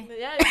 go. Okay.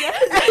 Yeah.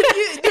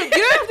 you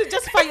don't have to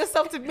justify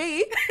yourself to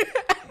me.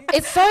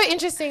 it's so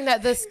interesting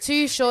that the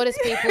two shortest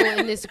people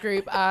in this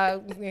group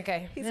are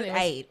okay. he's an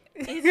Anyways.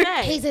 8. He's an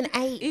 8. He's an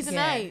 8. He's an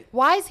Yeah. 8.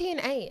 Why is he an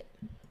 8?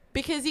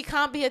 Because he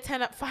can't be a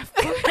 10 at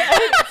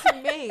 5'8"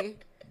 to me.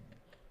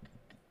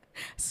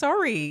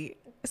 Sorry.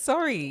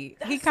 He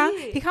That's can't.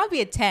 it. He can't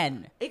be a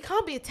 10. It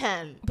can't be a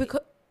 10.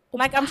 Because,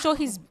 like, I'm sure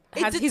he's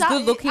It he's dedu-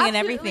 good looking it and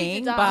absolutely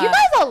everything. deducts. But You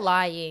guys are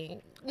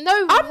lying.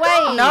 No way.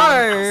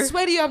 I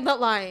swear to you, I'm not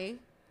lying.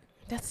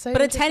 That's so.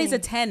 but a 10 is a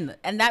interesting. 10,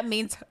 and that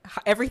means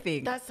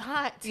everything. That's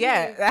hot. Too.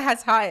 Yeah, that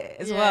has height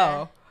as Yeah.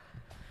 well.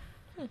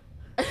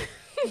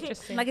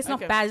 Interesting. Like, it's not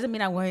Okay. bad. It doesn't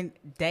mean I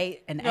won't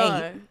date an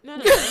 8. No.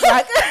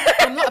 Like,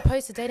 I'm not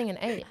opposed to dating an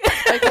 8.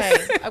 Okay,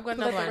 I've got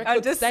another one.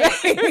 I'm just saying.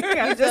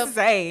 I'm just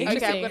saying.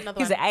 Okay, I've got another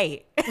He's one. an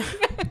 8.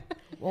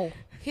 Whoa.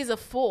 He's a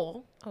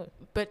 4, Oh.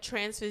 but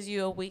transfers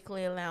you a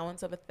weekly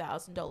allowance of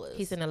 $1,000.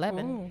 He's an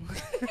 11.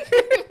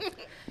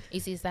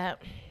 Easy as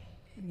that.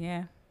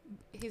 Yeah.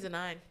 He's a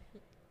 9.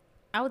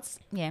 I would,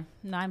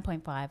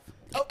 9.5.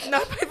 Oh,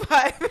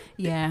 9.5.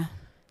 Yeah.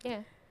 Yeah.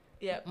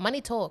 Yeah, Money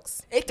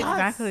talks. it does.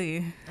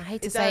 Exactly. I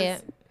hate to It say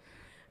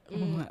does.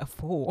 it. A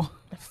 4.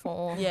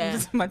 4. Yeah.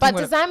 Just imagine But what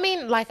does that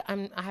mean like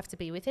I have to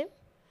be with him?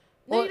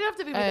 No, Or- you don't have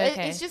to be with Oh, it.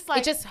 okay. It's just like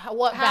it's just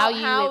what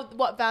value.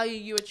 what value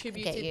you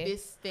attribute Get to you.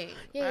 this thing.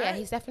 Yeah, right?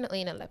 he's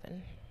definitely an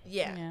 11.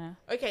 yeah. Yeah.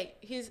 Okay,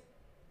 he's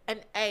an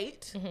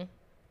 8, Mhm.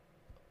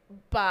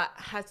 but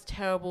has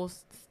terrible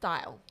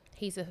style.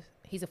 He's a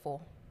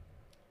 4.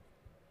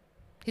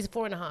 He's a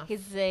 4.5.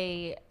 He's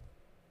a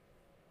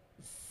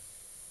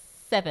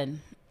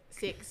 7.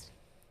 6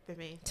 for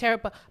me.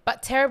 Terrible,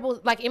 but terrible.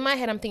 Like in my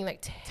head, I'm thinking like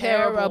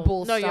Terrible.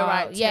 terrible. No, you're style.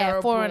 right, Yeah,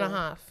 terrible.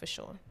 4.5 for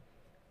sure.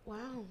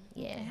 Wow.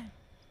 Yeah.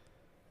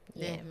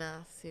 Yeah. Yeah.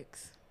 Nah,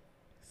 6.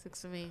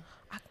 6 for me.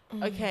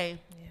 Mm. Okay.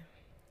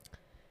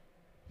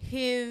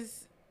 Yeah.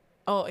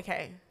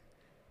 Okay.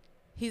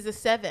 He's a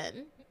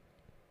 7,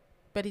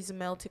 but he's a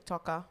male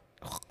TikToker.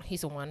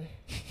 He's a 1.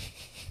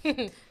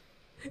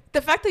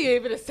 The fact that you're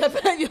even a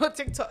 7 on your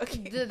TikTok.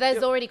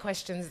 There's already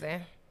questions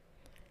there.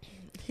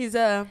 He's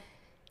a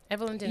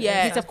Evelyn didn't. yeah.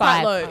 answer. He's a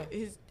quite 5. low. Oh.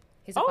 He's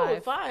He's a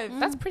 5. 5.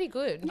 That's pretty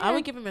good. I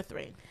would give him a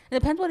 3. It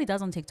depends what he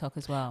does on TikTok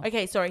as well.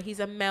 Okay, sorry. He's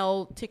a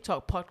male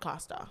TikTok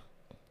podcaster.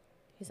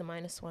 He's a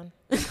 -1.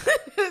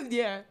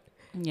 Yeah.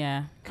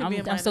 Yeah. Could be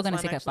a I'm still going to -1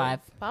 stick at actually.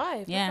 5.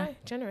 5. Yeah. Okay.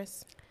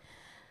 Generous.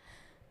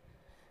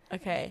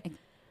 Okay.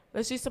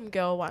 Let's do some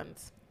girl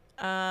ones.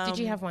 Did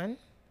you have one?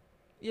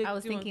 Yeah, I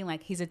was do you want- thinking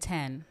like he's a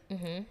 10,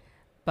 Mm-hmm.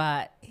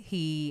 but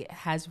he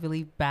has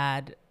really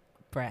bad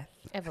breath.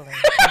 Evelyn.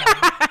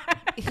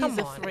 he's Come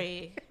a on.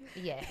 3.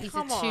 Yeah. He's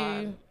Come a 2.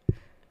 on.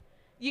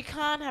 You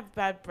can't have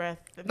bad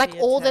breath. and Like be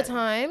a all the 10.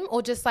 time,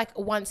 or just like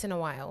once in a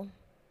while?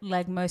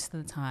 Like most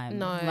of the time.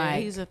 No,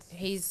 Like, He's a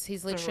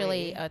He's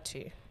literally 3. a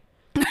 2.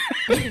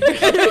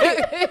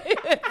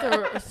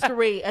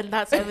 3, and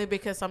that's only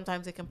because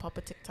sometimes it can pop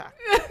a TikTok.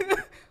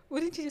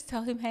 wouldn't you just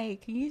tell him, hey,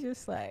 can you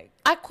just like...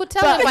 I could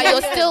tell But- him, but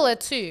you're Yeah. still a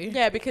 2.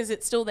 Yeah, because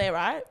it's still there,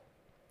 right?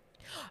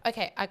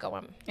 Okay, I got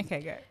one.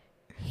 Okay, go.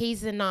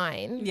 He's a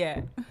 9,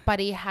 Yeah. but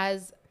he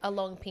has a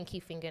long pinky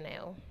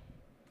fingernail.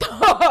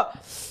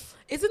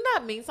 Isn't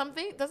that mean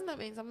something? Doesn't that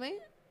mean something?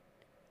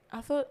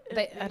 I thought.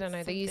 I don't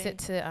know. They use it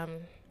to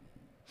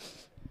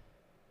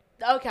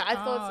Okay, I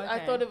thought. I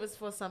okay. thought it was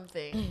for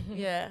something.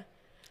 Yeah.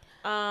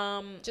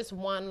 just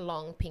one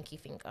long pinky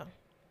finger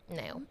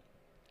nail.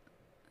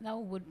 That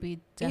would be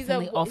He's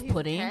definitely a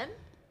off-putting.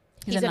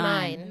 He's a 10? He's a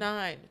 9.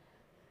 9.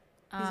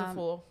 He's a Um,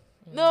 4.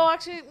 No,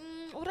 actually,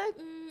 would I?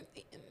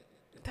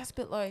 That's a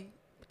bit low.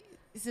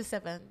 He's a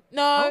 7.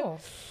 No.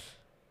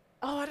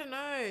 Oh, I don't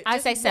know. I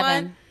Just say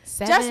 7. one-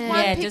 7. Just one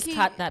Yeah, pinky. just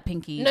cut that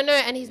pinky. No,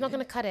 and he's not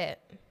gonna cut it.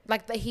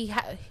 Like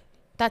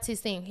that's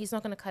his thing. He's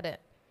not gonna cut it.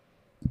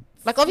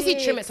 Like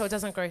obviously trim it so it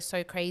doesn't grow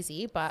so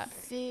crazy, but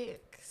 6.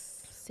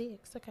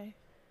 6. Okay.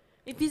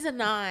 If he's a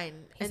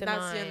 9, He's and a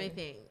that's the 9. only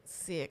thing.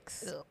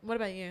 6. Ugh. What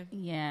about you?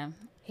 Yeah.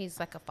 He's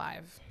like a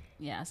 5.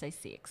 Yeah, I say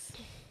 6.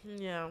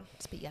 Yeah.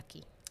 It's a bit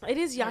yucky. It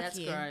is Yeah, that's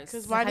yucky. gross.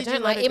 Because Why why did you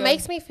don't let like it it go?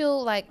 makes me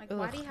feel like, Like,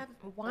 why do you ugh, have...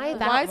 why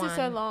that Why is one? it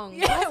so long?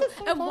 Yeah, so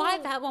and why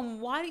long? that one?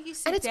 Why do you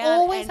sit And it's down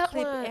always and that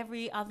clip one.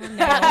 every other nail?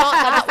 But not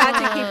that I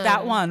had to keep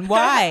that one.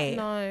 Why?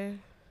 No.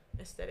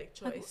 Aesthetic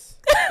choice.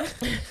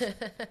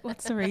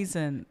 What's the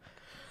reason?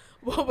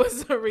 What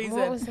was the reason?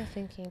 What was the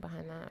thinking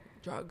behind that?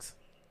 Drugs.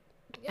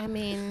 I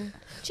mean,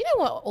 do you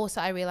know what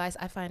also I realized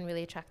I find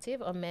really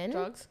attractive on men?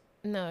 Drugs.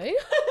 No.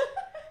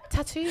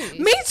 Tattoos.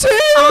 Me too.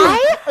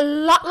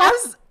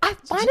 I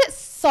find it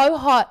so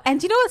hot. And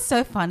do you know what's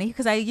so funny?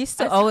 Because I used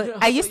to I always, know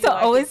I used to you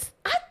like always,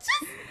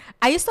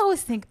 I used to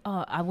always think,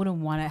 oh, I wouldn't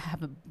want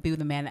to be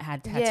with a man that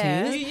had tattoos.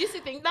 Yeah. You used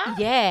to think that?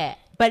 Yeah,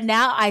 but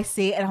now I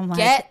see it and I'm like,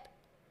 Get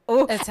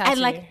oh, a tattoo. and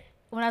like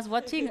when I was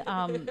watching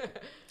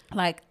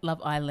like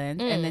Love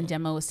Island, and then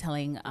Gemma was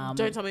telling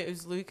Don't tell me it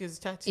was Luca's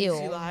tattoos Ew.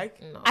 you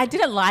like. No. I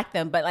didn't like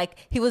them, but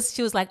like she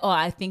was like, oh,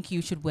 I think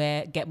you should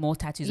get more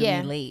tattoos Yeah.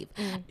 when you leave.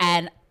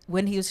 And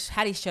when he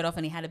had his shirt off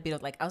and he had a bit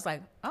of like, I was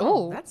like,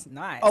 Ooh. that's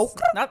nice. Oh.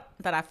 Not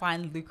that I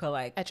find Luca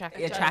like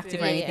Attractive. attractive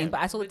or Yeah, anything, yeah.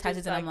 but I saw the But tattoos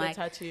just and I'm the like,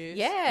 tattoos.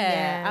 yeah,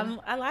 Yeah.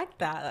 I like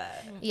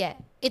that. Yeah.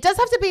 It does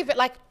have to be a bit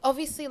like,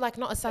 obviously, like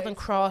not a Southern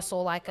Cross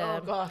or like Oh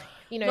a, god.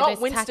 you know, Not those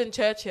Winston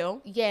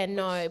Churchill. yeah,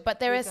 no, but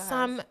there are Rico has.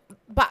 some,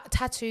 but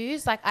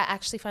tattoos, like I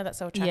actually find that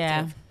so attractive.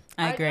 Yeah,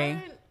 I agree.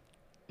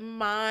 Don't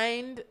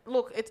mind.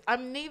 Look,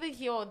 I'm neither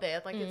here or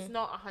there. Like it's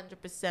not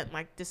 100%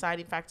 like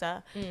deciding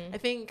factor. I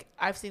think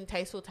I've seen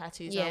tasteful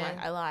tattoos. And I'm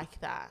like, I like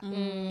that.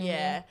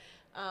 Yeah.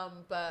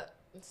 But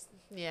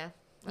yeah.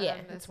 I Yeah, don't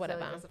it's necessarily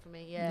whatever. does it for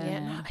me. Yeah. Yeah,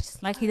 no, I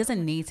just Like he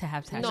doesn't need to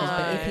have tattoos,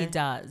 but if he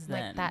does,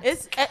 then like that.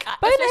 It's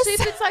especially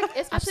if it's like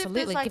especially if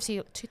Absolutely there's like gives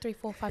you 2, 3,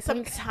 4, 5 some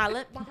points.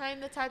 talent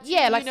behind the tattoo.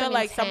 Yeah, like you know, some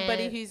like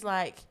somebody intent. who's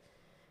like,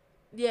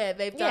 yeah,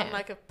 they've done Yeah.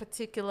 like a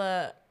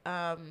particular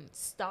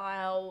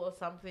style or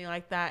something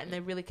like that, and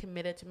they're really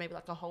committed to maybe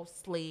like a whole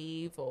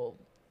sleeve or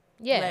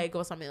leg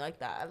or something like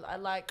that. I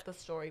like the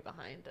story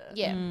behind it.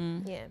 Yeah,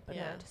 yeah, but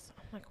Yeah. no, just,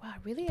 I'm like, wow, I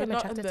really But am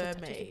not a attracted to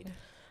tattoos. mermaid.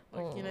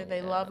 Like, you Oh, know,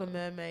 they yeah. love a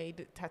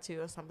mermaid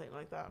tattoo or something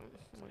like that.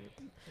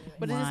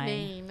 What does this Why?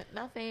 mean?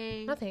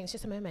 Nothing. Nothing, it's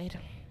just a mermaid.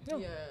 Yeah.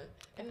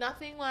 And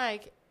nothing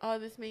like, oh,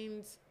 this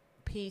means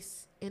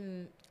peace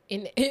in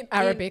In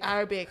Arabic. In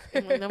Arabic.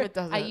 I'm like, no, it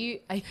doesn't. Are you?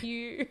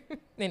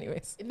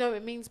 Anyways. No,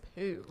 it means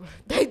poo.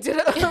 They did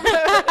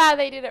it.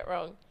 They did it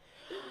wrong.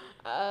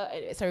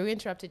 Anyway, sorry, we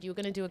interrupted. You were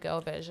going to do a girl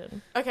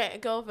version. Okay, a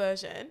girl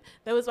version.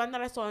 There was one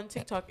that I saw on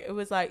TikTok. It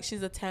was like,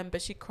 she's a 10,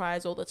 but she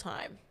cries all the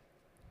time.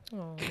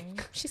 Oh,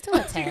 she's still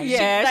a 10.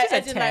 Yeah, Like, she's a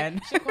as in, like,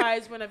 10. she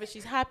cries whenever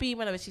she's happy,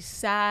 whenever she's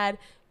sad.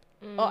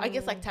 Oh, I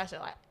guess like Tasha,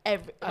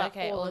 like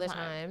Okay, all the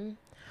time.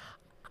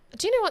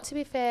 Do you know what, to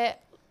be fair,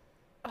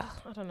 I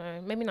don't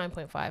know, maybe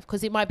 9.5,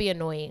 because it might be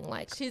annoying.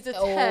 Like, She's a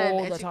all 10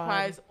 the and she time.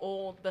 cries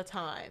all the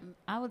time.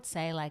 I would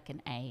say like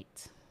an 8.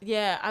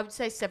 Yeah, I would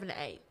say 7 to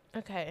 8.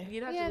 Okay.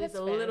 You'd have Yeah, to lose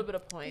that's a fair. little bit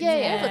of points. Yeah,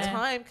 All the yeah.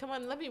 time. Come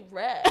on, let me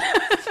rest.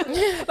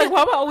 Like,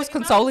 why am I always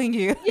consoling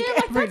you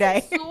every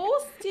day?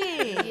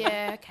 Exhausting.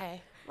 Yeah,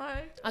 okay.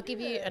 Like, I'll give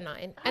you a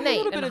 9. have An a 8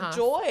 little and bit a of half.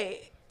 joy.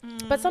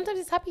 But sometimes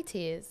it's happy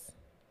tears,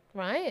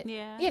 right?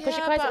 Yeah. Yeah, because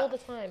she Yeah, cries but- all the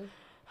time.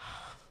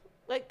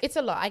 Like, It's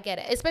a lot. I get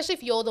it. Especially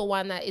if you're the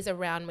one that is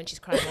around when she's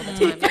crying all the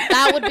time. Like,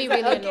 that would be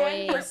really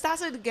annoying.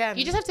 That's it again.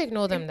 You just have to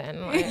ignore them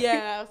then. Like,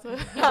 yeah. So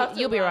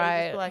You'll be after a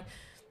while, you right.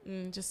 just be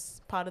like,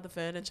 just part of the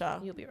furniture.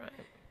 You'll be right.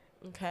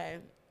 Okay.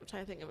 I'm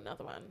trying to think of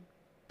another one.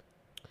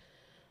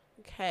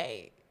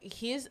 Okay.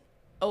 Here's,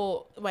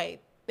 oh, wait.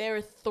 There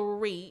are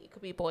 3. It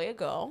could be a boy or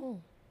girl. Oh,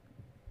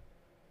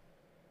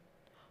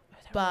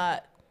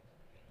 But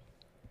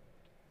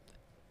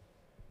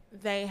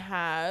they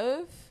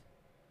have,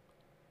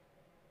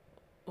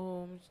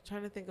 I'm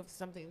trying to think of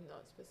something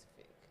not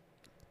specific.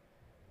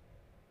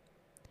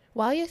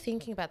 While you're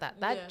thinking about that,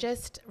 Yeah.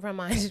 just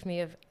reminded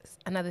me of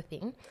another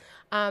thing.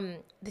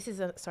 This is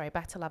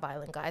back to Love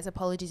Island, guys.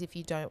 Apologies if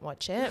you don't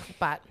watch it,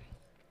 but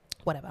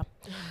whatever.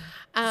 This is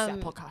our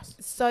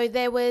podcast. So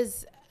there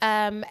was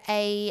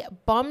a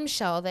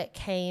bombshell that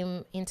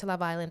came into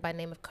Love Island by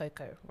name of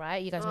Coco,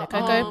 right? You guys know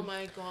Coco. Oh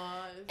my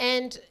god.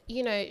 And,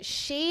 you know,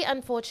 she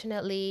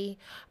unfortunately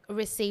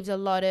received a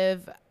lot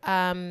of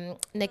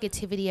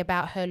negativity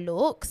about her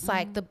looks.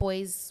 Like the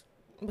boys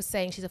were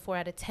saying she's a 4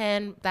 out of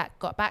 10. That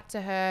got back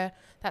to her.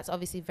 That's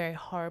obviously a very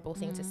horrible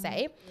thing to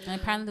say. And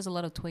apparently there's a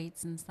lot of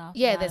tweets and stuff.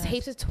 Yeah, about there's it.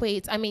 heaps of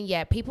tweets. I mean,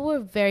 yeah, people were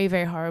very,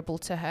 very horrible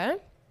to her.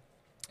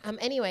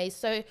 Anyway,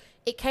 so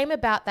it came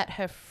about that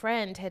her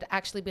friend had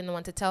actually been the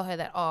one to tell her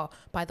that, oh,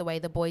 by the way,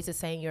 the boys are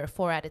saying you're a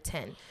 4 out of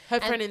 10. Her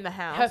And friend in the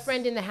house. Her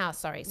friend in the house,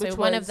 sorry. So Which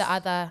one of was-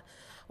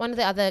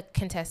 the other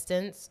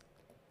contestants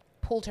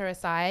pulled her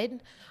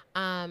aside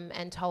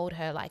and told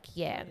her, like,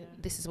 yeah,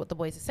 this is what the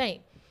boys are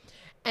saying.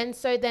 And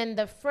so then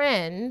the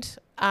friend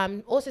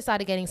also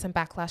started getting some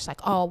backlash, like,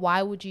 oh,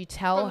 why would you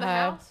tell From the her?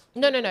 house?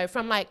 No,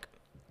 from like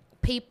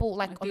people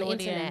like on the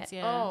audience, internet.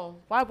 yeah. Oh,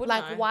 why wouldn't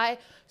Like, I? why?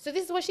 So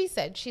this is what she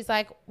said. She's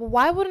like, well,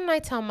 why wouldn't I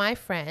tell my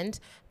friend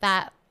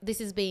that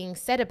this is being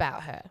said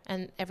about her?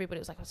 And everybody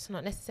was like, oh, it's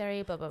not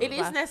necessary, blah, blah, blah. It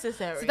blah. is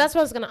necessary. So that's what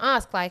I was going to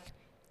ask. Like,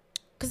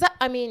 because that,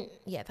 I mean,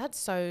 yeah,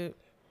 that's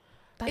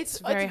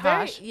very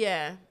harsh.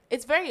 Yeah.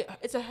 It's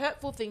a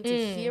hurtful thing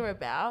to hear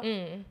about.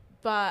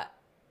 But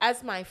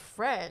as my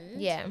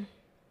friend, Yeah.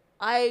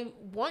 I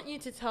want you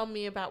to tell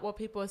me about what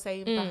people are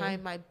saying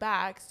behind my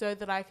back so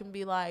that I can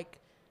be like,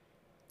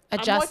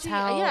 Adjust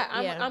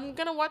I'm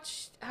gonna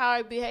watch how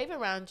I behave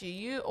around you.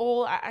 You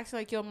all are acting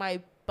like you're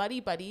my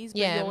buddies, but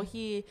you're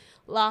here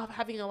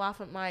having a laugh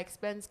at my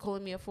expense,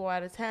 calling me a 4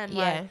 out of 10. Yeah.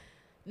 Like,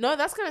 no,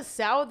 that's gonna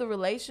sour the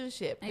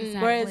relationship.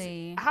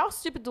 Exactly. Whereas, how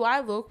stupid do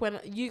I look when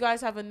you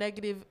guys have a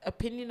negative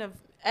opinion of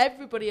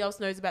everybody else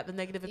knows about the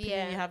negative opinion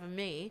Yeah. you have of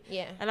me,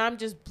 Yeah. and I'm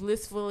just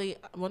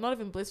not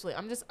even blissfully,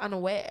 I'm just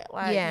unaware.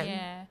 Like, Yeah.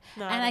 Yeah.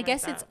 no, And don't I like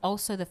guess that. it's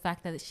also the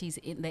fact that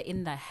they're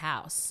in the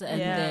house and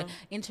Yeah. they're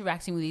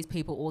interacting with these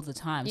people all the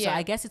time. So Yeah.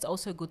 I guess it's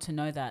also good to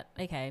know that,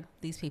 okay,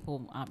 these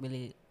people aren't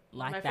really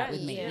like My that with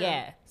friends, me. yeah.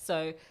 Yeah.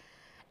 So,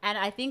 and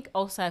I think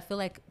also I feel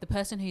like the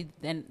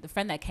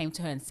friend that came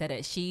to her and said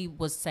it, she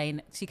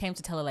came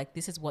to tell her, like,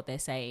 this is what they're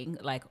saying.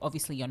 Like,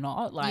 obviously you're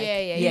not. Like, Yeah,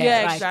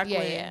 Yeah, like, exactly.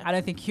 Yeah, yeah. I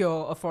don't think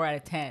you're a 4 out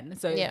of 10.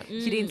 So Yeah.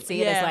 she didn't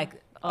see it as Yeah. like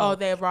oh,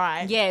 they're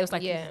right. Yeah, it was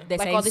like Yeah. they're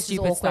Like, saying oh, this is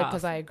stupid awkward stuff.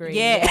 because I agree.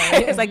 Yeah,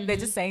 it's like they're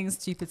just saying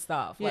stupid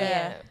stuff. Yeah. Like,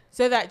 Yeah.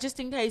 So that just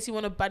in case you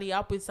want to buddy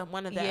up with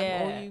one of them,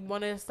 Yeah. or you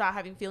want to start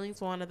having feelings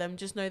for one of them,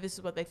 just know this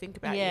is what they think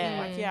about Yeah.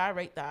 you. Like, yeah, I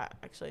rate that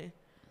actually.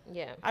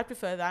 Yeah. I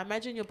prefer that.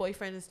 Imagine your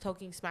boyfriend is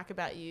talking smack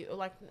about you, or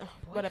like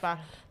whatever.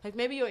 Like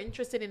maybe you're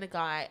interested in a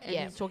guy and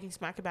Yeah. he's talking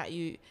smack about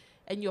you,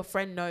 and your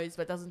friend knows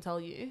but doesn't tell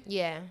you.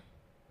 Yeah.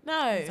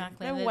 No,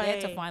 exactly. no They're way.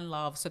 there to find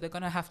love, so they're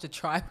gonna have to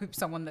try with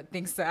someone that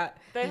thinks that.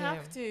 They Yeah.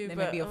 have to. They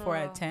but, may be a 4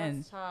 out of 10.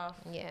 That's tough.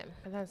 Yeah.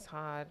 But that's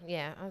hard.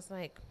 Yeah. I was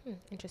like,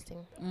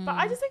 interesting. But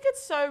I just think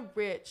it's so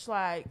rich,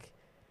 like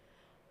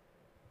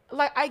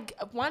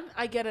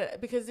I get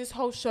it, because this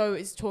whole show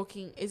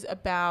is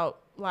about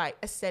like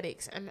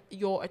aesthetics and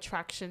your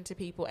attraction to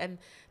people, and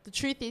the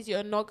truth is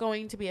you're not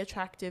going to be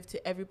attractive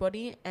to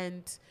everybody,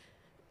 and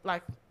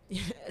like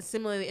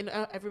similarly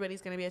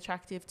everybody's going to be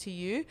attractive to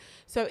you.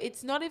 So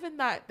it's not even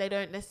that they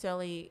don't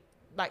necessarily,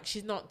 like,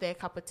 she's not their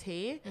cup of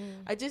tea.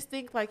 I just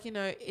think, like, you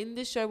know, in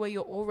this show where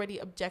you're already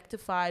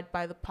objectified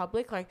by the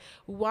public, like,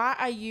 why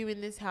are you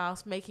in this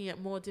house making it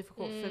more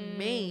difficult for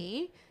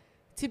me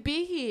to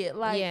be here?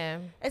 Like, yeah.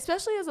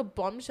 especially as a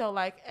bombshell,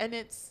 like, and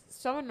it's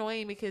so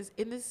annoying because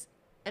in this,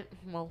 and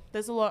well,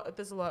 there's a lot,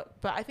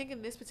 but I think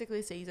in this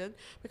particular season,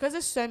 because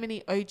there's so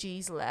many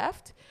OGs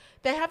left,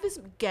 they have this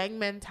gang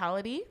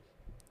mentality,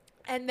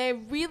 and they're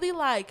really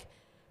like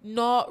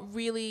not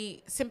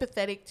really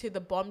sympathetic to the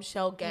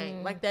bombshell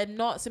gang. Like, they're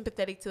not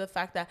sympathetic to the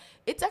fact that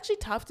it's actually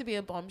tough to be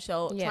a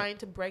bombshell, trying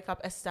to break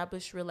up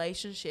established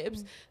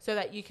relationships so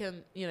that you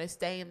can, you know,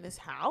 stay in this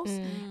house.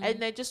 And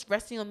they're just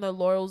resting on the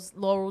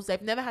laurels.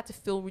 They've never had to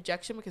feel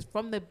rejection because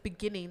from the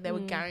beginning they were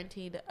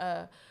guaranteed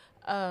a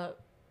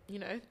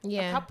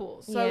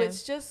couple. So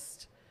it's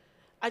just,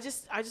 I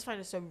just find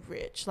it so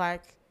rich.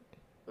 Like,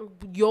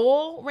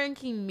 you're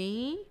ranking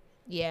me.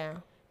 Yeah.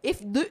 If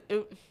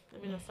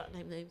let me not start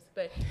naming names,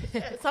 but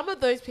some of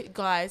those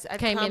guys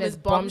Came in as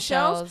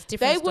bombshells.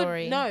 different They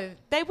story.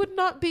 they would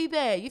not be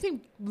there. You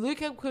think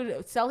Luca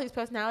could sell his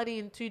personality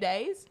in 2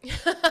 days?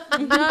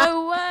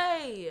 No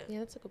way. Yeah,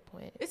 that's a good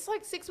point. It's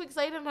like 6 weeks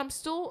later, and I'm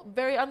still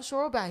very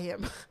unsure about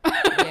him.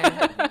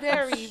 Yeah.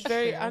 very,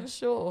 very true.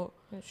 unsure.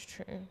 That's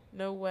true.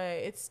 No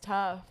way. It's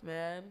tough,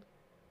 man.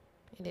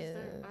 It is.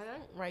 I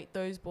don't rate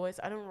those boys.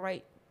 I don't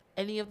rate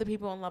any of the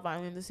people on Love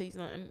Island this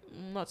season, and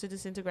not to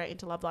disintegrate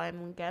into Love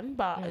Island again,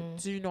 but I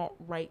do not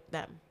rate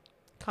them.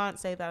 Can't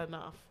say that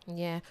enough.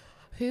 Yeah.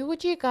 Who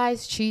would you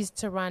guys choose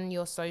to run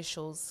your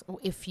socials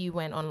if you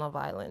went on Love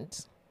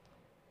Island?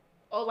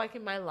 Oh, like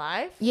in my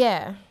life?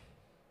 Yeah.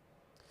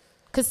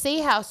 Because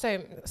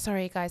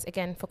sorry guys,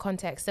 again, for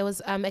context, there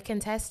was a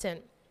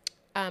contestant.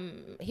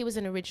 He was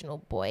an original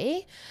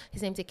boy.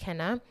 His name's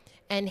Ikenna.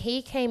 And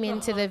he came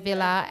into the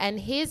villa, and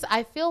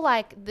I feel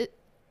like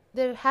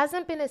there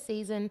hasn't been a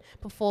season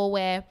before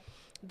where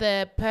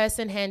the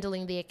person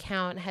handling the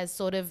account has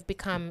sort of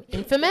become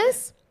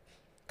infamous.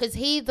 Because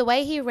the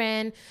way he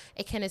ran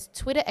Ikenna's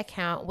Twitter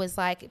account was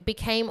like,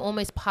 became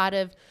almost part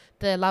of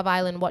the Love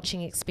Island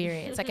watching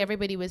experience. Like,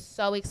 everybody was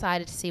so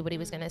excited to see what he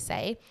was going to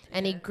say.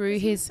 And he grew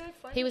he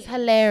was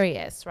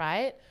hilarious,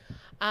 right?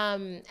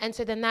 And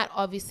so then that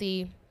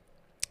obviously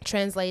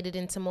translated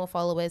into more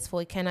followers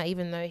for Ikenna,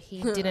 even though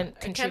he didn't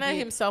contribute. Ikenna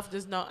himself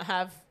does not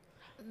have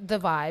the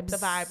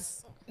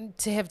vibes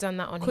to have done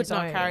that on his own.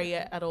 Could not carry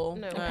it at all.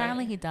 No.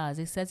 Apparently he does.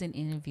 He says in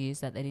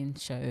interviews that they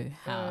didn't show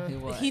how he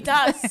was. He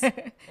does.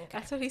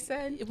 That's what he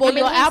said. Well, I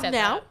mean, you're he out said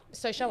now. that.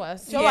 So show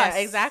us. Show yeah, us.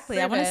 exactly.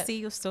 I Prove want it. to see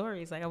your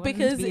stories. Like, I want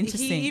Because them to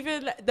be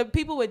interesting. the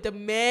people were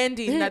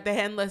demanding that the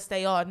handler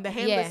stay on. The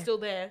handler's Yeah. still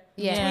there.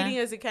 Yeah. Tweeting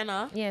as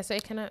Ikenna. Yeah, so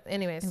Ikenna,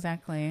 anyways.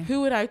 Exactly.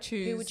 Who would I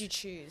choose? Who would you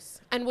choose?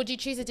 And would you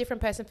choose a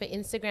different person for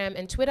Instagram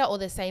and Twitter, or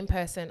the same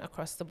person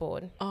across the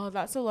board? Oh,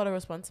 that's a lot of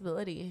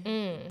responsibility.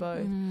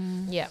 Both.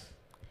 Yeah.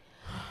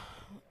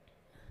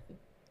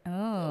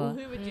 Oh.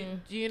 Who would you?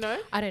 Do you know?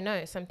 I don't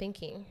know, so I'm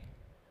thinking.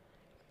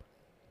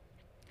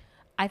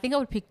 I think I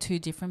would pick 2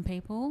 different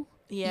people.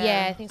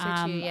 Yeah, I think so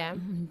too, yeah.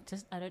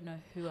 Just, I don't know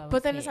who I would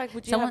But then pick. it's like,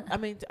 would you Someone- have, I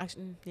mean,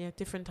 actually, yeah,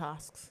 different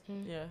tasks.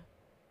 Yeah.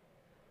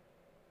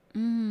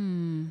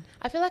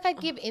 I feel like I'd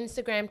give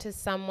Instagram to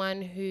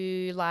someone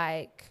who,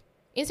 like,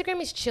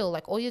 Instagram is chill.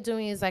 Like, all you're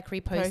doing is, like,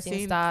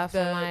 reposting stuff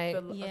and, like...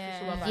 official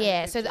Love Island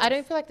yeah, so I pictures.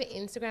 don't feel like the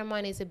Instagram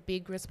one is a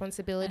big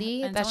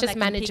responsibility. And That's someone just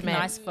that can pick management.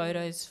 nice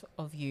photos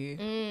of you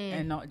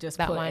and not just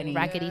That put one, any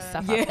raggedy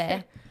stuff up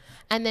there.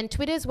 And then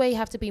Twitter's where you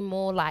have to be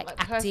more, like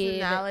active.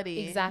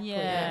 personality. Exactly.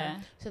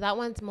 Yeah. So that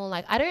one's more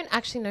like... I don't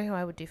actually know who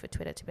I would do for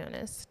Twitter, to be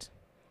honest.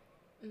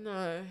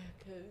 No,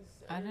 because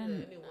I I don't know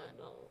don't- anyone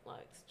that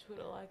likes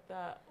Twitter like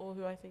that, or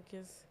who I think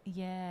is.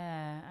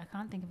 Yeah, I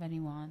can't think of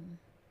anyone.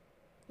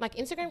 Like,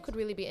 Instagram could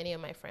really be any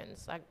of my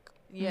friends. Like,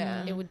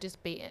 Yeah. it would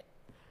just be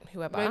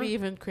whoever. Maybe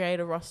even create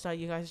a roster.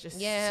 You guys just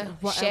share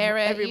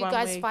it. You everyone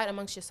guys week. fight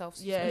amongst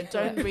yourselves. Yeah,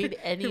 don't read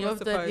any Who of wants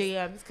the to post?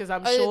 DMs because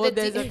I'm Oh, sure the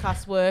there's a D-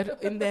 cuss word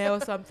in there or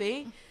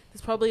something.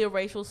 There's probably a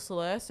racial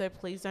slur, so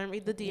please don't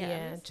read the DMs.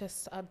 Yeah,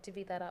 just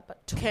divvy that up.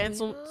 But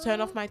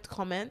Turn off my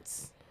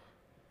comments.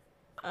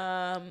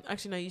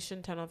 Actually, no, you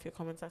shouldn't turn off your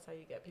comments. That's how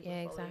you get people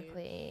Yeah, to follow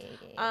exactly.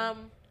 you.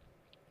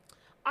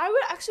 I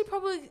would actually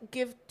probably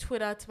give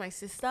Twitter to my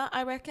sister,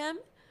 I reckon.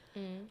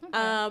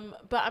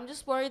 But I'm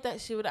just worried that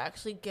she would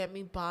actually get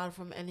me barred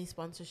from any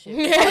sponsorship.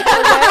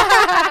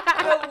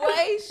 The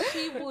way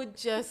she would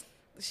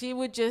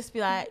just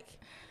be like,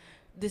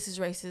 this is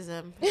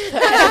racism.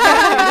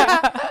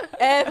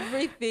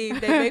 Everything.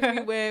 They make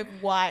me wear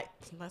white.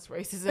 That's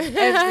racism.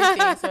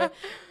 Everything. So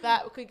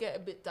that could get a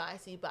bit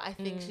dicey, but I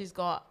think she's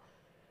got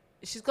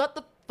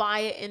the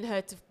fire in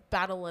her to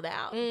battle it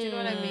out. Do you know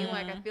what I mean?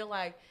 Like, I feel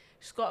like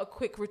she's got a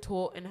quick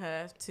retort in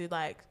her to,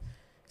 like,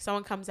 if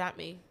someone comes at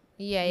me,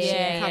 she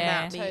can come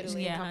at me.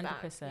 Totally. She can come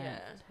 100%. back. Yeah.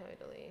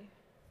 Totally.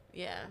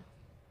 Yeah.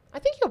 I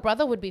think your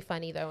brother would be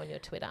funny though on your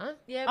Twitter.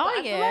 Yeah. But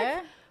I feel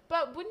like,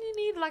 but wouldn't you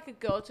need like a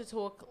girl to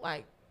talk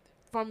like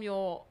from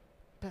your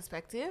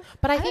perspective?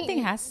 But I don't think think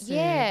it has to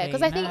Yeah, be,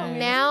 because I think no.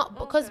 now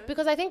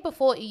because I think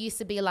before it used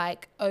to be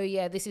like, oh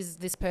yeah, this is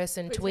this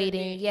person Pretending,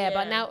 tweeting. Yeah,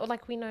 but yeah. now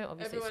like we know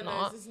obviously Everyone it's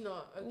not. knows it's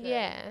not. Okay.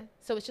 Yeah.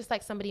 So it's just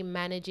like somebody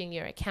managing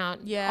your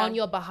account Yeah. on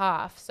your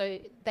behalf, so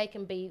they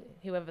can be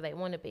whoever they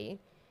want to be.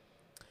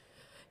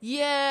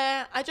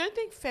 Yeah, I don't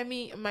think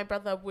Femi, my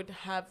brother, would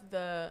have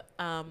the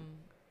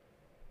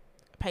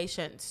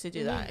patience to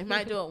do that. He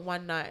might do it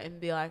one night and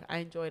be like, I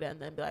enjoyed it,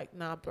 and then be like,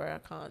 nah, bro, I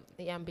can't.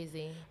 Yeah, I'm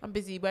busy. I'm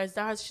busy. Whereas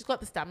Dara, she's got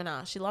the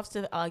stamina. She loves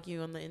to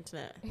argue on the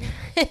internet.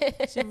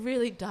 She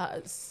really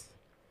does.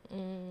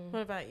 What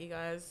about you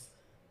guys?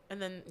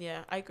 And then,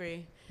 yeah, I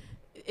agree.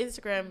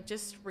 Instagram,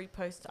 just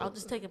repost. I'll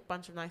just take a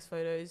bunch of nice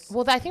photos.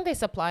 Well, I think they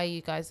supply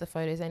you guys the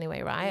photos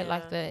anyway, right? Yeah.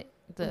 Like the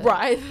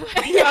Right.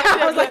 Yeah,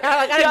 I was like,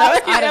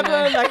 I don't know.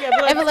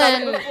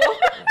 Evelyn, Evelyn,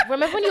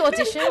 remember when you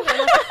auditioned?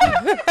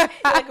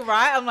 Like,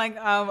 right? I'm like,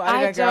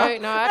 I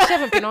don't know. I actually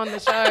haven't been on the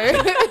show.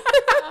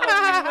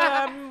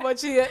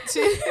 what you get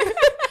to?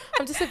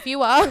 I'm just a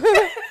viewer.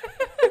 I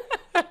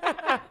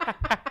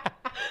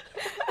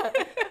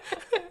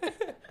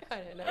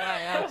don't know why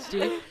I asked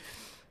you.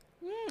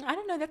 I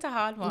don't know. That's a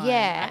hard one. Yeah.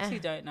 I actually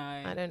don't know.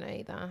 I don't know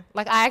either.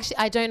 Like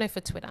I don't know for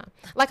Twitter.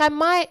 Like I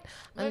might.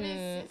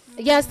 Yeah,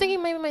 I was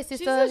thinking maybe my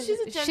sister. She's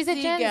a Gen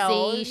Z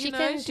girl, She you know,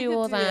 can she do could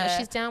all do that. that.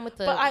 She's down with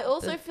the. But I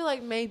also feel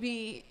like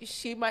maybe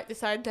she might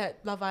decide that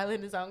Love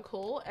Island is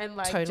uncool and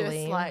like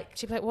totally just like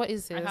she'd be like, what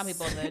is this? I can't be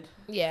bothered.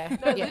 Yeah,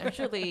 no, yeah.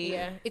 literally.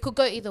 Yeah, it could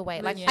go either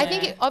way. Like I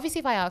think Yeah. obviously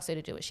if I asked her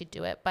to do it, she'd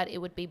do it. But it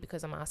would be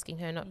because I'm asking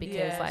her, not because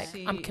Yeah, like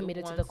she I'm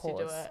committed to the wants to do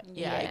cause. it.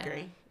 Yeah, I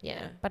agree. Yeah.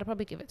 Yeah. But I'd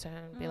probably give it to her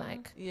and be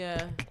like,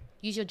 Yeah.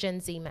 use your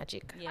Gen Z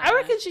magic. Yeah. I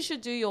reckon she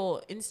should do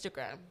your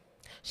Instagram.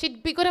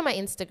 She'd be good at my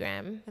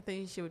Instagram. I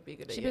think she would be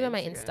good at She'd your be good at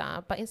my Instagram.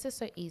 Insta, but Insta's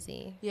so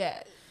easy.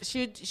 Yeah,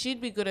 she'd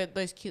be good at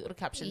those cute little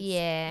captions.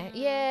 Yeah,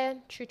 yeah,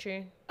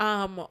 true.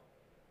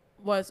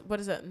 What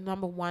is it?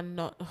 Number one,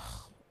 not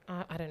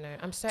I don't know.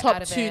 I'm so out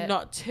top of two, it.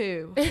 not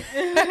two.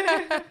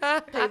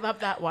 They love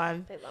that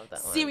one. They love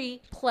that one.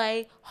 Siri,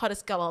 play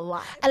hottest girl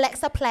alive.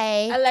 Alexa,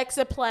 play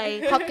Alexa,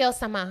 play. Hot Girl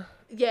Summer.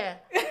 Yeah.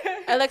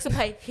 Alexa,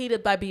 play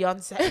Heated by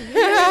Beyonce.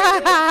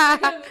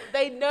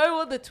 They know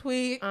all the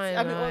tweets.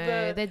 I know. all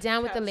the They're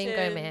down with the lingo,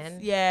 captions. man.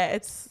 Yeah,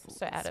 it's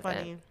So out of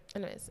funny. it.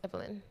 Anyways,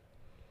 Evelyn.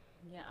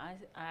 Yeah, I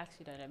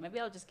actually don't know. Maybe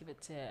I'll just give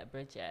it to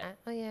Bridget.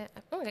 Oh yeah.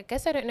 Oh, I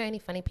guess I don't know any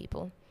funny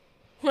people.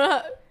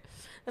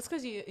 That's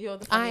because you're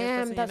the funniest I am.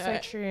 person That's you know.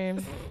 so true.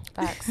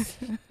 Facts.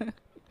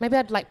 Maybe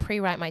I'd like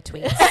pre-write my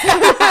tweets.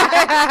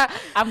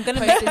 I'm gonna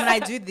make when I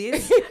do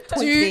this.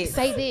 Do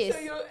say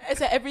this.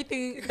 So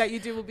everything that you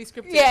do will be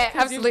scripted. Yeah,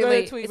 'cause you've got a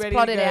absolutely. tweet It's ready to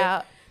plotted go.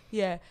 out.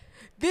 Yeah.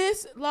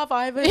 This Love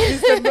Island is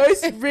the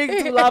most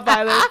rigged Love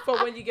Island for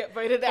when you get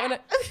voted out.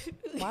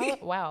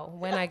 Wow.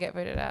 When I get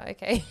voted out,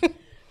 okay.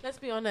 Let's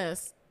be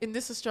honest. In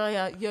this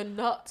Australia, you're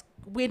not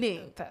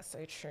winning. That's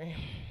so true.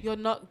 You're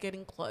not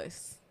getting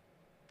close.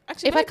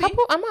 Actually, If I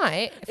couple, I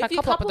might. If I you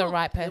couple up with the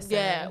right person.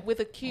 Yeah, with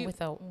a cute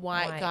with a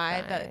white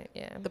guy that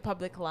yeah. the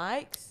public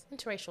likes.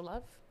 Interracial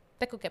love.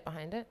 They could get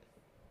behind it.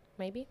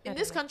 Maybe. I In don't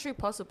this know. country,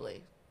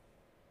 possibly.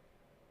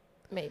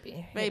 Maybe.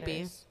 Who Maybe.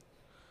 knows?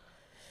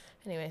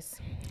 Anyways,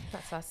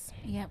 that's us.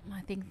 Yep,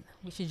 I think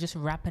we should just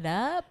wrap it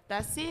up.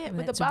 That's it.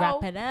 With Let's the bow.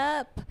 wrap it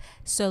up.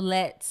 So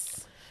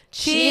let's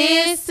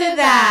Cheers to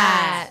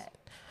that.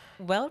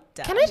 Well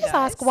done. Can I just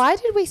guys. ask, why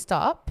did we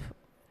stop?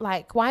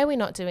 Like, why are we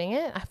not doing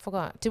it? I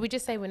forgot. Did we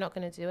just say we're not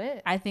going to do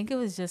it? I think it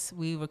was just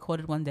we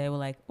recorded one day. We're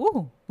like,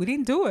 ooh, we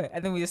didn't do it,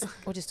 and then we just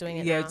We're just doing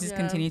it yeah, now. just Yeah.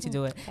 continue to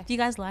do it. Do you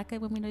guys like it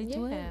when we don't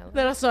do it? Yeah.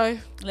 Let us know.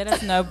 Let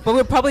us know. But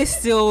we'll probably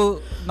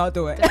still not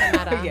do it. Doesn't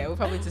matter. Yeah, we'll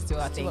probably just do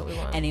our Do thing. what we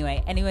want.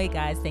 Anyway,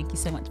 guys, thank you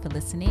so much for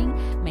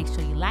listening. Make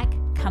sure you like,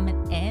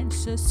 comment, and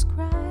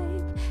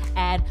subscribe.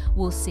 And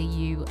we'll see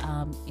you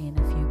in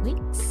a few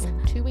weeks.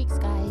 In 2 weeks,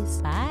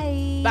 guys.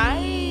 Bye.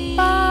 Bye.